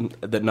people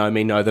that know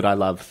me know that I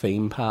love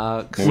theme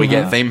parks. Will we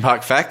get theme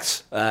park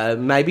facts?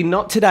 Maybe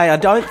not today. I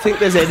don't think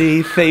there's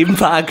any theme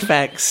park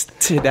facts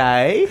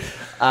today.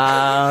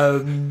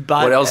 But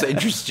What else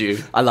interests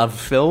you? I love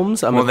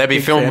films. Will there be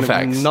big film fan of-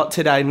 facts?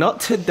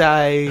 Not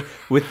today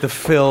with the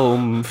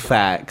film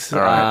facts. All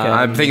right.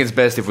 Okay. I think it's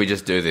best if we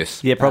just do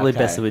this. Yeah, probably Okay.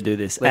 best that we do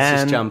this. Let's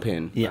just And- jump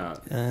in. Yeah.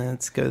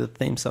 Let's go to the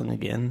theme song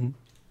again.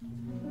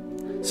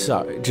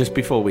 So, just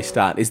before we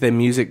start, is there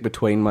music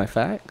between my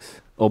facts?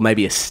 Or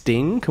maybe a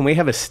sting? Can we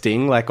have a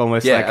sting? Like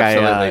almost Yeah, like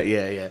absolutely.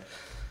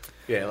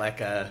 yeah,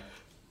 like a...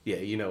 Yeah,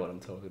 you know what I'm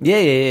talking about.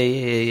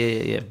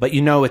 Yeah. But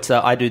you know, it's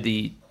I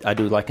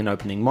do like an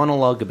opening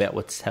monologue about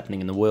what's happening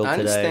in the world I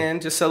today.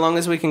 understand, just so long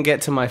as we can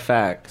get to my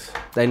facts.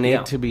 They need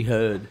Yeah. to be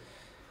heard.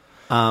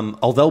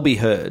 They'll be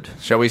heard.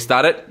 Shall we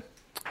start it?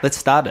 Let's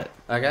start it.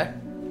 Okay.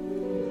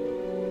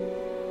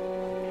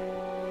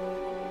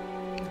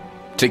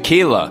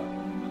 Tequila.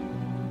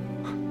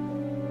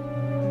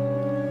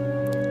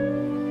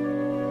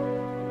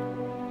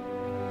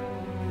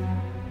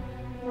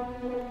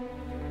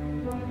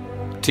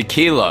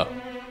 Tequila.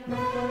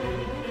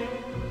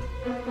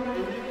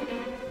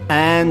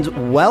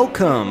 And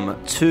welcome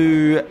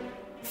to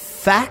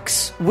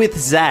Facts with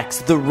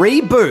Zax, the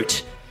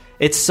reboot.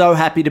 It's so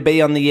happy to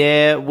be on the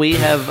air. We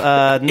have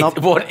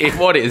not What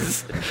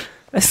is?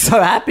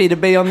 so happy to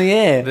be on the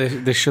air.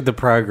 The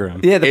program.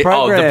 Yeah, the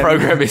program. the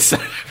program is so...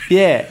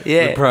 Yeah.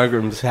 The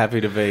program's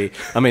happy to be.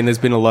 I mean, there's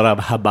been a lot of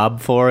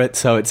hubbub for it,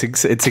 so it's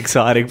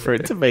exciting for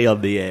it to be on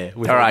the air.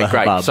 with All right, the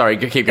great. hubbub. Sorry,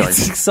 keep going.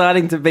 It's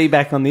exciting to be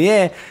back on the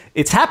air.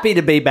 It's happy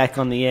to be back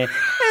on the air.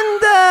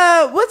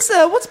 And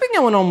what's been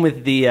going on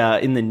with the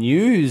in the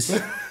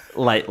news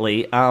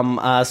lately?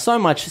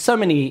 So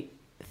many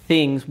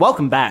things.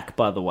 Welcome back,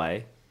 by the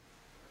way.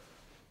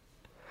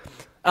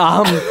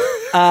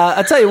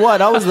 I tell you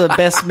what, I was the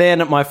best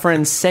man at my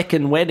friend's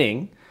second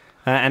wedding,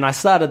 and I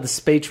started the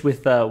speech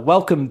with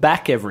 "Welcome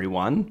back,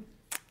 everyone,"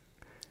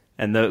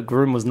 and the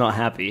groom was not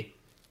happy.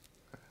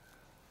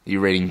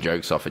 You're reading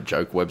jokes off a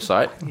joke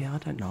website? Yeah, I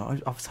don't know.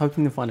 I was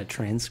hoping to find a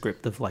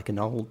transcript of like an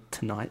old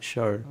Tonight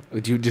Show.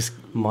 Would you just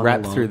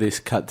Monologue. wrap through this,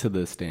 cut to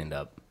the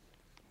stand-up?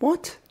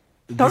 What?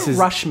 Don't is-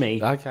 rush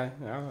me. Okay,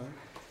 all right.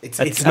 It's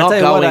I'll not tell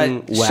you what,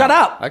 going well. Shut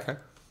up! Okay.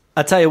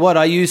 I tell you what,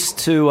 I used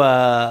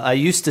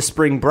to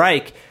spring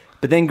break,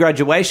 but then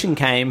graduation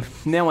came.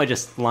 Now I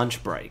just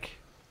lunch break.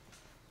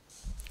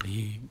 Are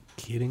you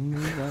kidding me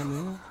right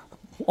now?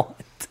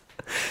 What?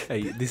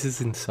 Hey, this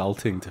is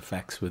insulting to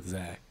Facts with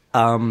Zach.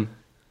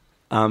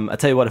 I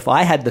tell you what, if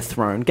I had the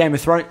throne, Game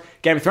of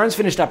Thrones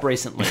finished up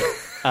recently.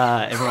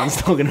 Everyone's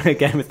talking about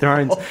Game of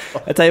Thrones.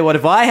 I tell you what,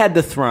 if I had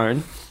the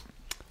throne,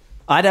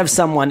 I'd have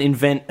someone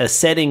invent a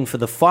setting for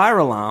the fire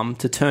alarm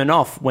to turn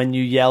off when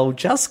you yell,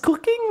 "Just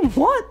cooking?"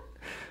 What?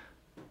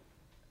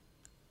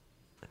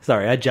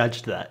 Sorry, I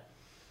judged that.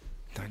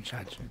 Don't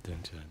judge.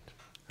 Don't judge.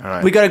 All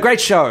right. We got a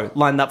great show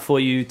lined up for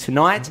you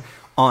tonight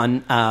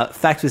on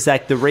Facts with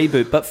Zach, the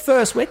reboot. But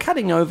first, we're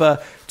cutting over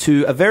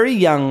to a very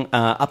young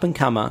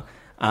up-and-comer,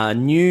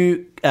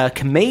 new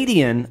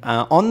comedian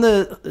on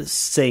the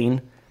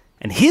scene,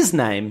 and his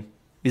name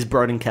is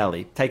Broden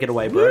Kelly. Take it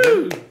away,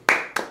 Broden.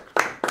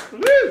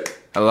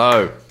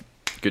 Hello.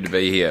 Good to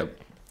be here.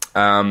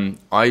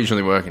 I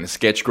usually work in a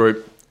sketch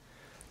group,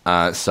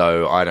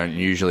 so I don't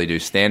usually do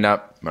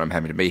stand-up, but I'm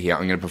happy to be here.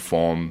 I'm going to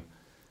perform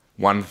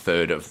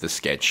 1/3 of the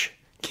sketch,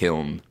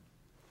 Kiln.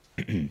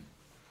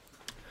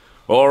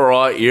 All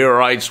right, you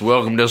rates,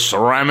 welcome to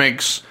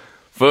Ceramics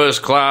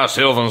first class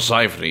health and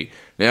safety.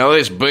 Now,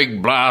 this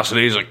big blasted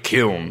is a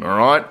kiln, all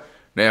right?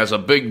 Now, it's a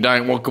big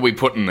date. What can we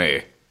put in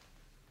there?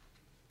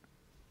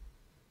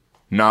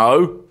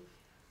 No.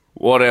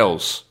 What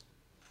else?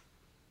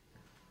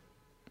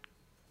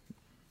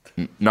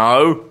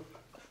 No.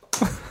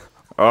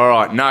 All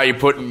right, no, you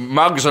put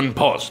mugs and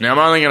pots. Now, I'm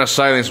only going to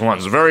say this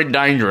once. It's very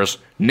dangerous.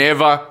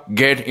 Never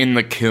get in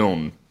the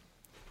kiln.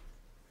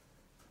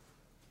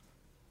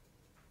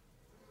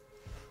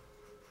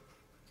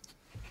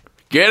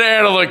 Get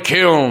out of the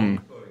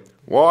kiln.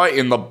 Why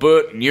in the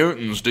Bert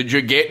Newtons did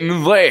you get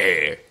in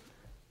there?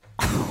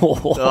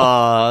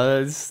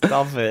 Oh,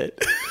 stop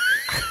it.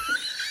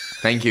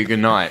 Thank you, good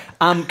night.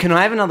 Can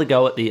I have another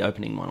go at the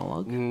opening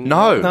monologue?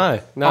 No. No.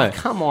 Oh,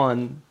 come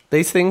on.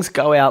 These things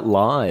go out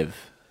live.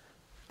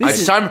 You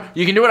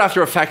can do it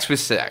after a facts with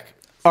Zach.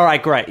 All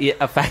right, great. Yeah,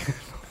 a fact.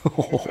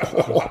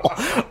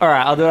 All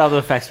right, I'll do it after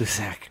the facts with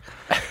Zach.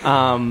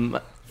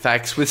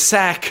 Facts with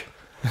Zach.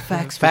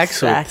 Facts with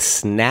Zach.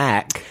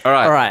 snack. All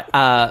right. All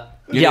right.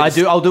 Yeah, I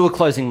do. I'll do a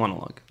closing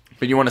monologue.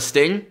 But you want to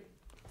sting?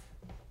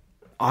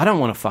 I don't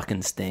want to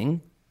fucking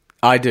sting.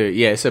 I do,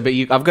 yeah. So, but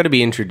I've got to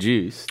be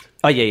introduced.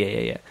 Oh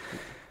yeah.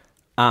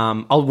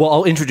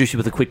 I'll introduce you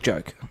with a quick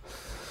joke.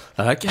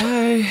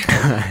 Okay.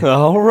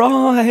 All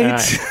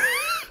right.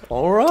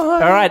 All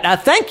right.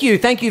 Thank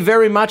you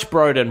very much,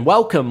 Broden.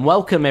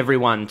 Welcome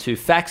everyone to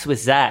Facts with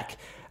Zach.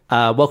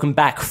 Welcome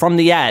back from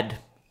the ad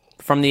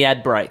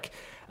break.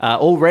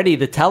 Already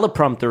the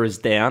teleprompter is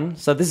down,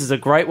 so this is a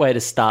great way to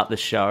start the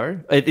show.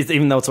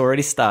 Even though it's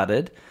already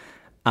started.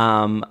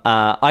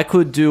 I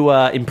could do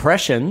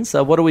impressions.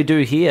 What do we do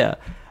here?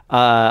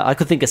 I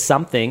could think of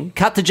something.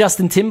 Cut to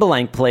Justin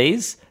Timberlake,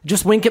 please.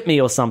 Just wink at me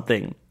or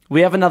something.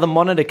 We have another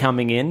monitor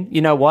coming in.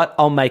 You know what?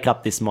 I'll make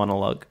up this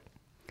monologue.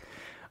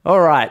 All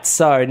right,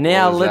 so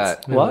now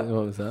let's... What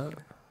was that?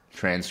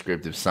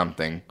 Transcript of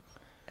something.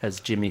 As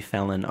Jimmy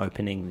Fallon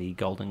opening the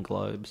Golden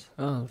Globes.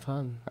 Oh,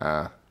 fun.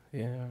 Yeah.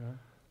 All right.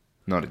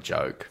 Not a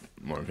joke.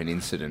 More of an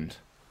incident.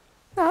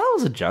 No, that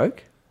was a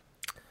joke.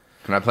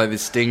 Can I play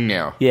this sting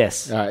now?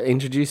 Yes.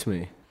 Introduce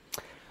me.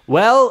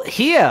 Well,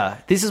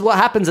 this is what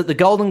happens at the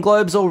Golden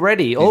Globes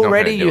already. not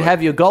Already gonna do you it.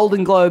 have your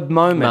Golden Globe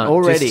moment. No,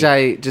 already.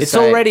 just say-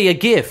 already a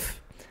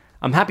GIF.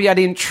 I'm happy I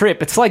didn't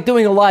trip. It's like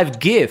doing a live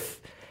GIF.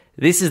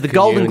 This is the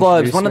Golden you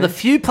Globes, introduce one of me? the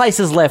few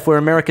places left where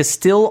America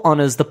still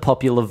honours the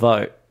popular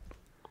vote.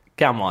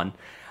 Come on.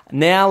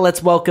 Now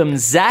let's welcome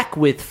Zach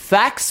with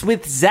Facts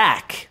with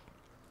Zach.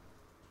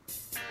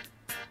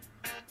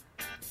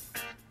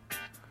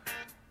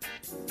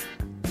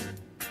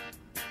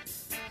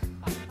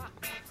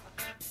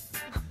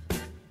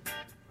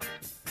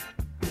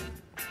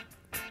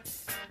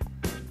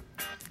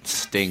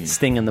 Sting.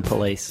 Sting and the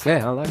Police.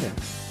 Yeah, I like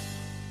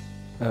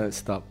it.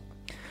 Stop.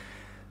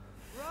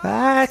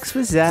 Facts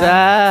with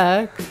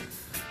Zach.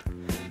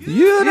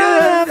 You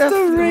don't have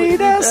to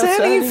read us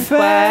any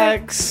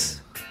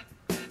facts.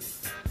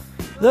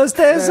 Those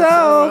days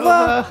are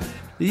over.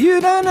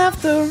 You don't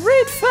have to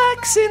read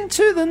facts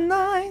into the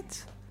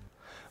night.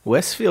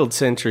 Westfield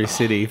Century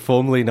City,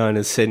 formerly known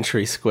as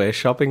Century Square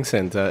Shopping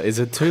Centre, is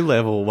a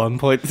 2-level,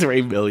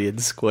 1.3 million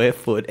square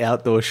foot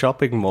outdoor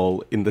shopping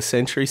mall in the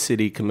Century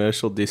City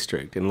Commercial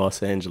District in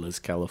Los Angeles,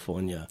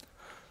 California.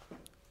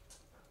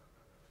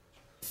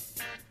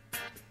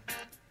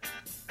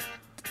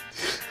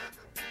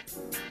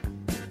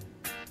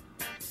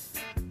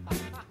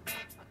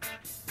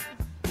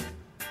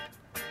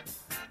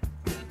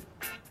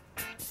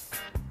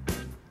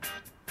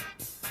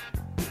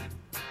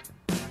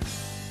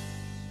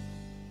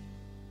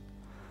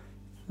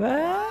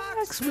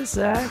 Facts with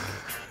Zach.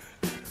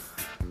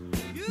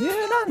 You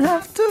don't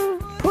have to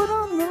put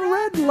on the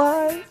red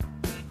light.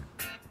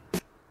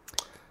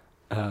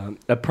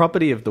 A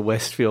property of the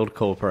Westfield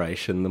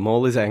Corporation, the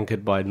mall is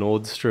anchored by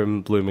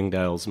Nordstrom,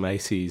 Bloomingdale's,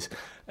 Macy's,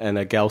 and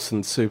a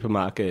Gelson's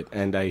supermarket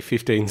and a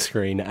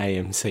 15-screen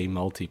AMC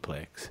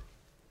multiplex.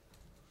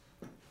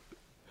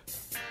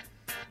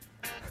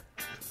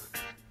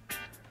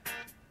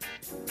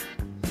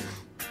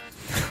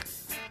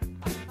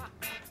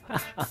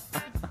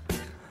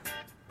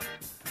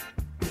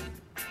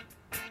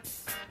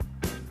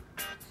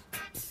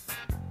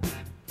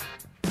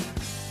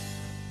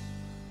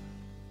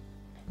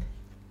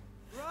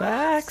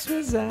 Facts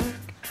with Zach.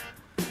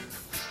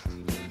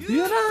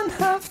 You don't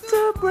have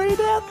to breathe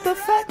out the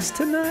facts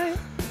tonight.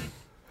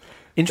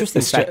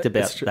 Interesting It's fact tru-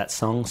 about it's tru- that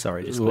song.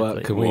 Sorry, just Well,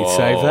 quickly. can we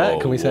save that?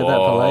 Can we save that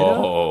for later?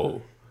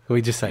 Whoa. Can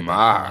we just save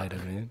Mark. that for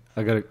later,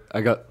 man?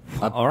 I got.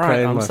 All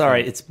right, I'm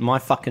sorry. It's my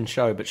fucking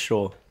show, but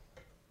sure.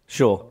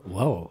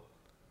 Whoa.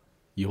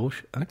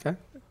 Okay.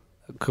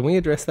 Can we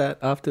address that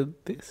after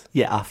this?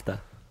 Yeah, after.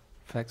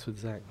 Facts with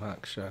Zach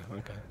Mark show.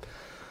 Okay.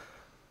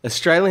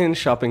 Australian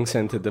shopping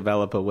centre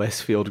developer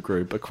Westfield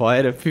Group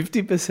acquired a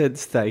 50%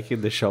 stake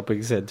in the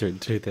shopping centre in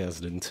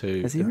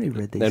 2002. Has he already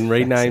read these And facts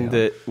renamed out?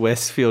 it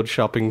Westfield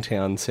Shopping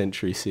Town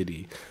Century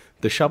City.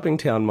 The shopping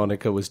town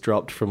moniker was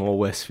dropped from all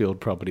Westfield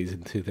properties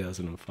in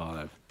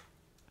 2005.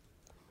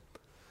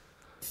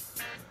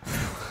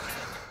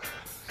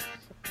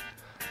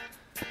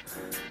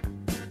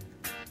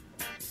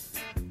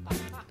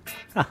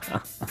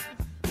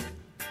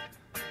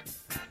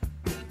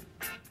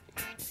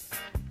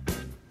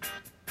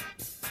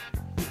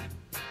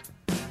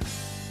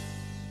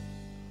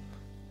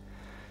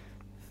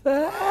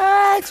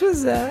 Facts with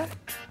Zach.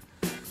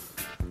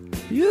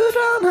 You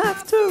don't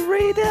have to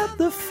read out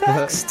the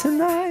facts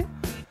tonight.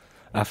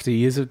 After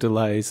years of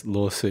delays,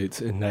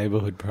 lawsuits, and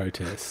neighbourhood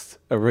protests,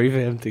 a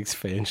revamped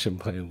expansion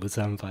plan was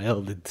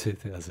unveiled in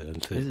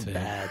 2013. This is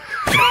bad.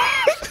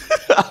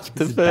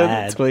 After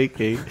further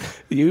tweaking,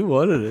 you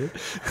wanted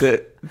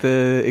it.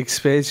 The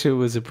expansion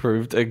was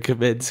approved and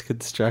commenced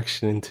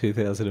construction in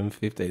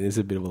 2015. This is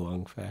a bit of a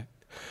long fact.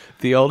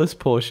 The oldest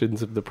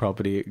portions of the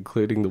property,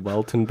 including the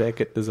Welton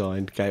Beckett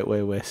designed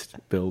Gateway West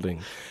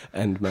building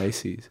and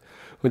Macy's,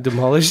 were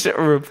demolished and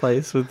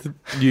replaced with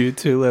new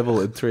 2-level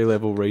and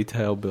 3-level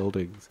retail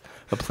buildings.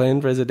 A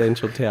planned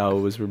residential tower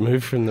was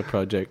removed from the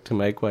project to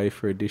make way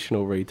for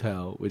additional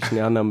retail, which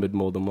now numbered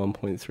more than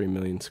 1.3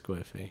 million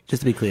square feet.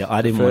 Just to be clear,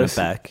 I didn't want it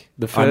back.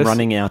 I'm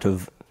running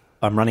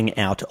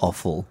out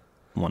awful.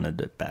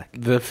 Wanted it back.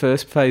 The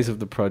first phase of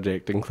the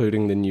project,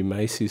 including the new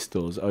Macy's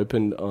stores,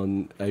 opened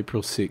on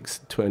April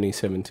 6,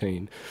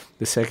 2017.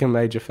 The second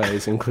major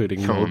phase, including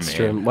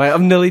Nordstrom... Wait,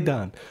 I'm nearly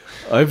done.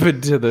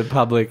 Opened to the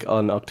public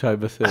on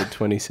October 3rd,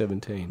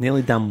 2017.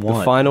 Nearly done what?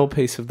 The final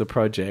piece of the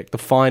project,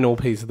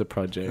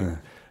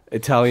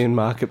 Italian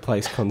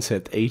marketplace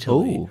concept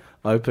Italy,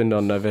 opened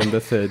on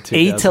November 3rd,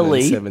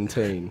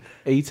 2017.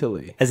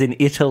 Italy. As in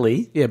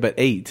Italy? Yeah, but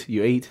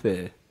you eat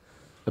there.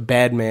 A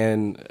bad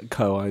man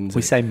co-owns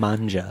We it. say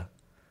manja.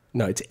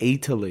 No, it's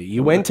Italy.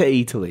 You went to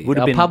Italy. Would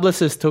have Our been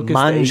publicist took us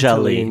to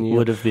Italy. Manjali And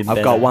would have been I've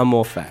better. got one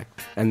more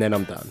fact, and then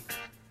I'm done.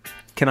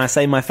 Can I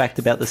say my fact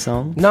about the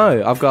song?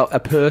 No, I've got a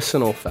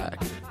personal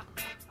fact,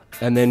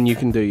 and then you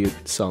can do your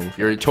song.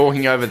 You're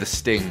talking over the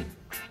sting.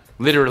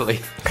 Literally.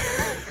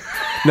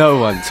 No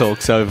one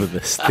talks over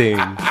this thing.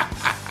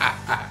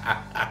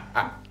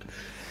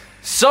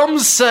 Some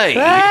say...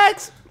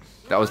 Facts!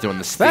 That was doing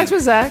the sting. Facts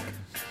with Zach.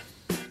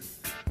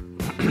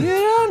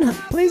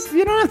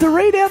 You don't have to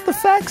read out the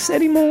facts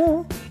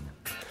anymore.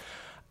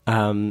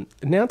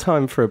 Now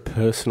time for a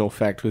personal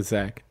fact with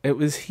Zach. It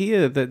was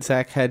here that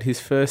Zach had his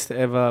first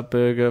ever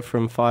burger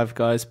from Five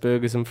Guys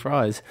Burgers and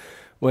Fries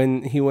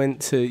when he went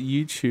to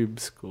YouTube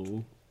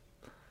school.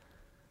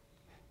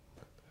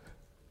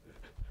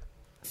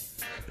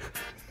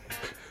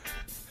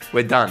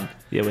 We're done.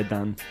 Yeah, we're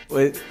done.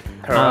 All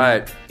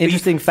right.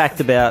 Interesting fact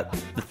about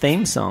the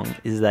theme song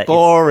is that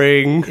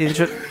Boring.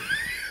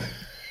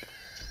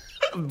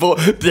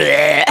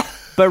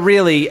 But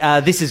really,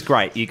 this is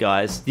great, you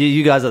guys.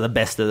 You guys are the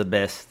best of the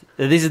best.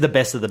 This is the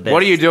best of the best.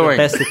 What are you doing? The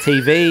best of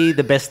TV,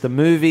 the best of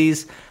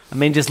movies. I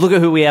mean, just look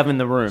at who we have in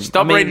the room.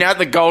 Stop reading out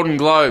the Golden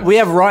Globe. We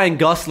have Ryan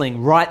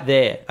Gosling right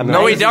there.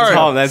 No, we don't.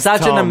 Tom, that's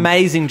Such an Tom.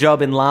 amazing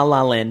job in La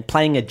La Land,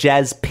 playing a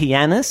jazz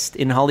pianist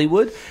in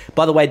Hollywood.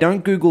 By the way,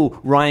 don't Google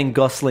Ryan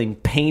Gosling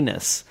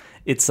penis.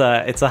 It's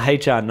a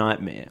HR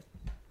nightmare.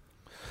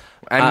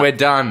 And we're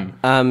done.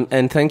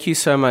 And thank you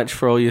so much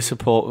for all your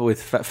support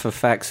for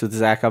Facts with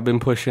Zach. I've been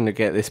pushing to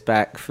get this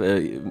back for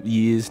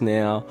years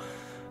now.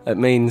 It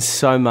means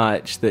so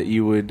much that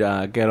you would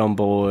get on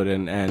board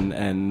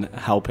and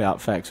help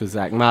out Facts with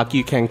Zach. Mark,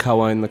 you can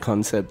co-own the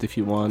concept if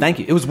you want. Thank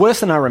you. It was worse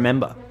than I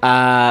remember.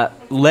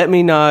 Let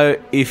me know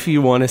if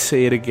you want to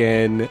see it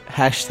again.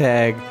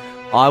 Hashtag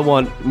I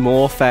want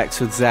more Facts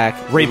with Zach.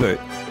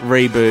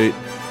 Reboot.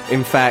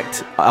 In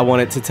fact, I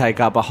want it to take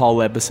up a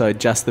whole episode,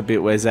 just the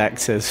bit where Zach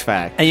says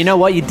fact. And you know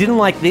what? You didn't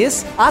like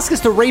this? Ask us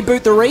to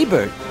reboot the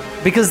reboot.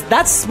 Because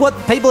that's what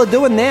people are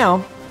doing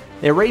now.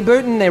 They're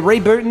rebooting.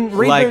 Rebooting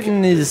Like-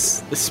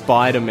 is...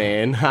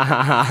 Spider-Man. And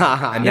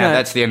now know-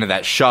 that's the end of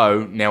that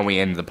show. Now we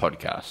end the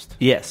podcast.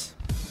 Yes.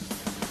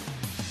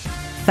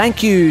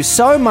 Thank you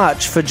so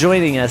much for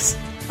joining us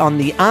on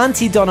the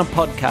Auntie Donna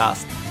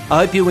podcast.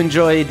 I hope you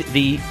enjoyed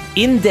the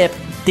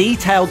in-depth,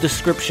 detailed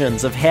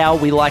descriptions of how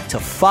we like to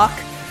fuck.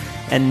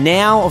 And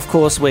now, of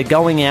course, we're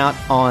going out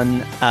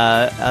on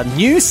a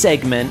new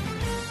segment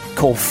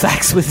called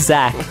Facts with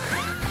Zach.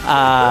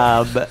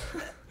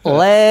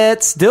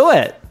 Let's do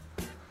it.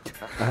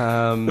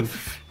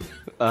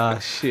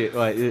 Shit.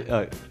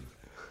 Wait.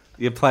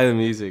 You play the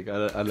music.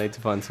 I need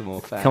to find some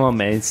more facts. Come on,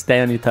 man. Stay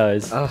on your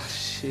toes. Oh,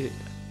 shit.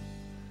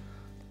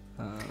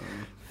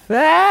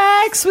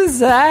 Facts with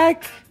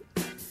Zach.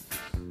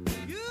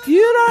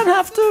 You don't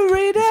have to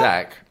read it.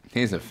 Zach,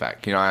 here's a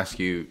fact. Can I ask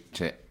you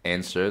to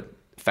answer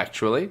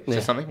factually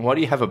to something? Why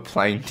do you have a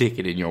plane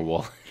ticket in your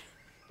wallet?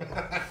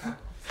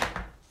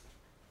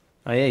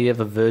 Oh, yeah, you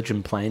have a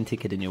Virgin plane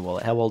ticket in your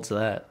wallet. How old's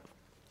that?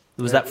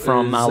 Was that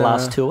from our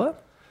last tour?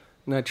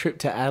 No, trip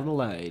to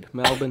Adelaide.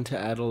 Melbourne to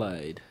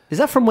Adelaide. Is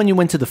that from when you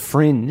went to the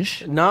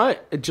Fringe? No,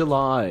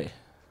 July.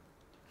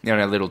 You're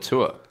on a little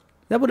tour.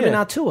 That would have been Yeah.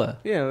 our tour.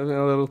 Yeah, a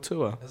little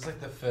tour. That's like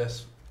the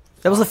first.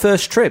 That was the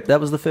first trip. That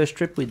was the first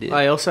trip we did.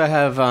 I also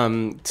have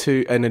an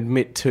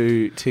admit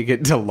to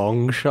ticket to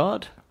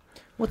Longshot.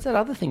 What's that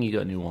other thing you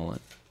got in your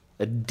wallet?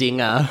 A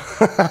dinger.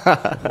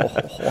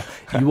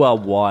 You are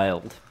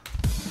wild.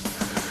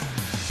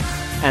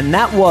 And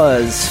that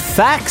was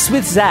Facts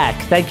with Zach.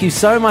 Thank you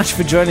so much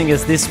for joining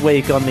us this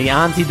week on the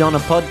Auntie Donna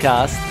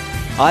podcast.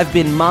 I've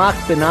been Mark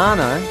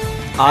Bonanno.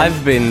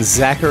 I've been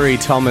Zachary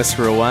Thomas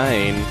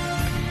Ruane.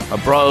 A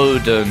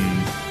Broden.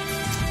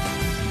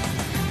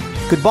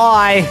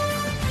 Goodbye.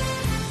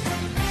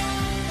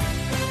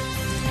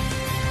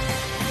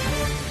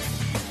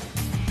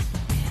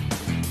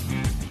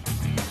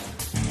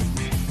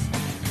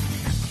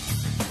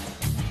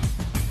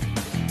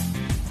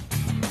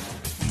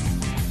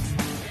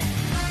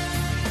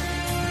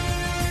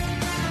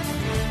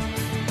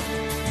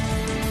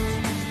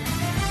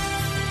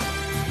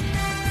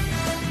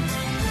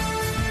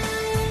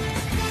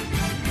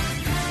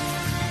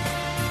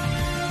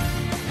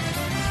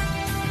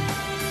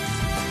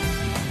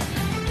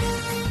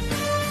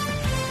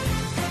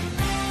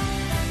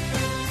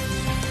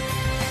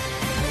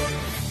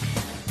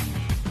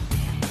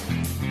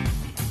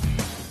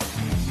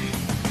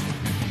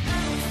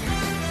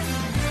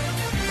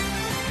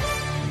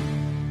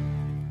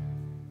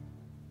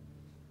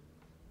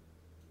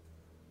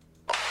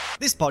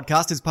 This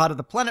podcast is part of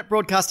the Planet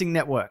Broadcasting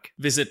Network.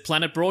 Visit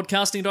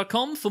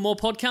planetbroadcasting.com for more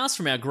podcasts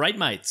from our great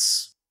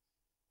mates.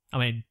 I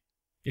mean,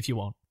 if you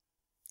want.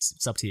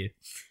 It's up to you.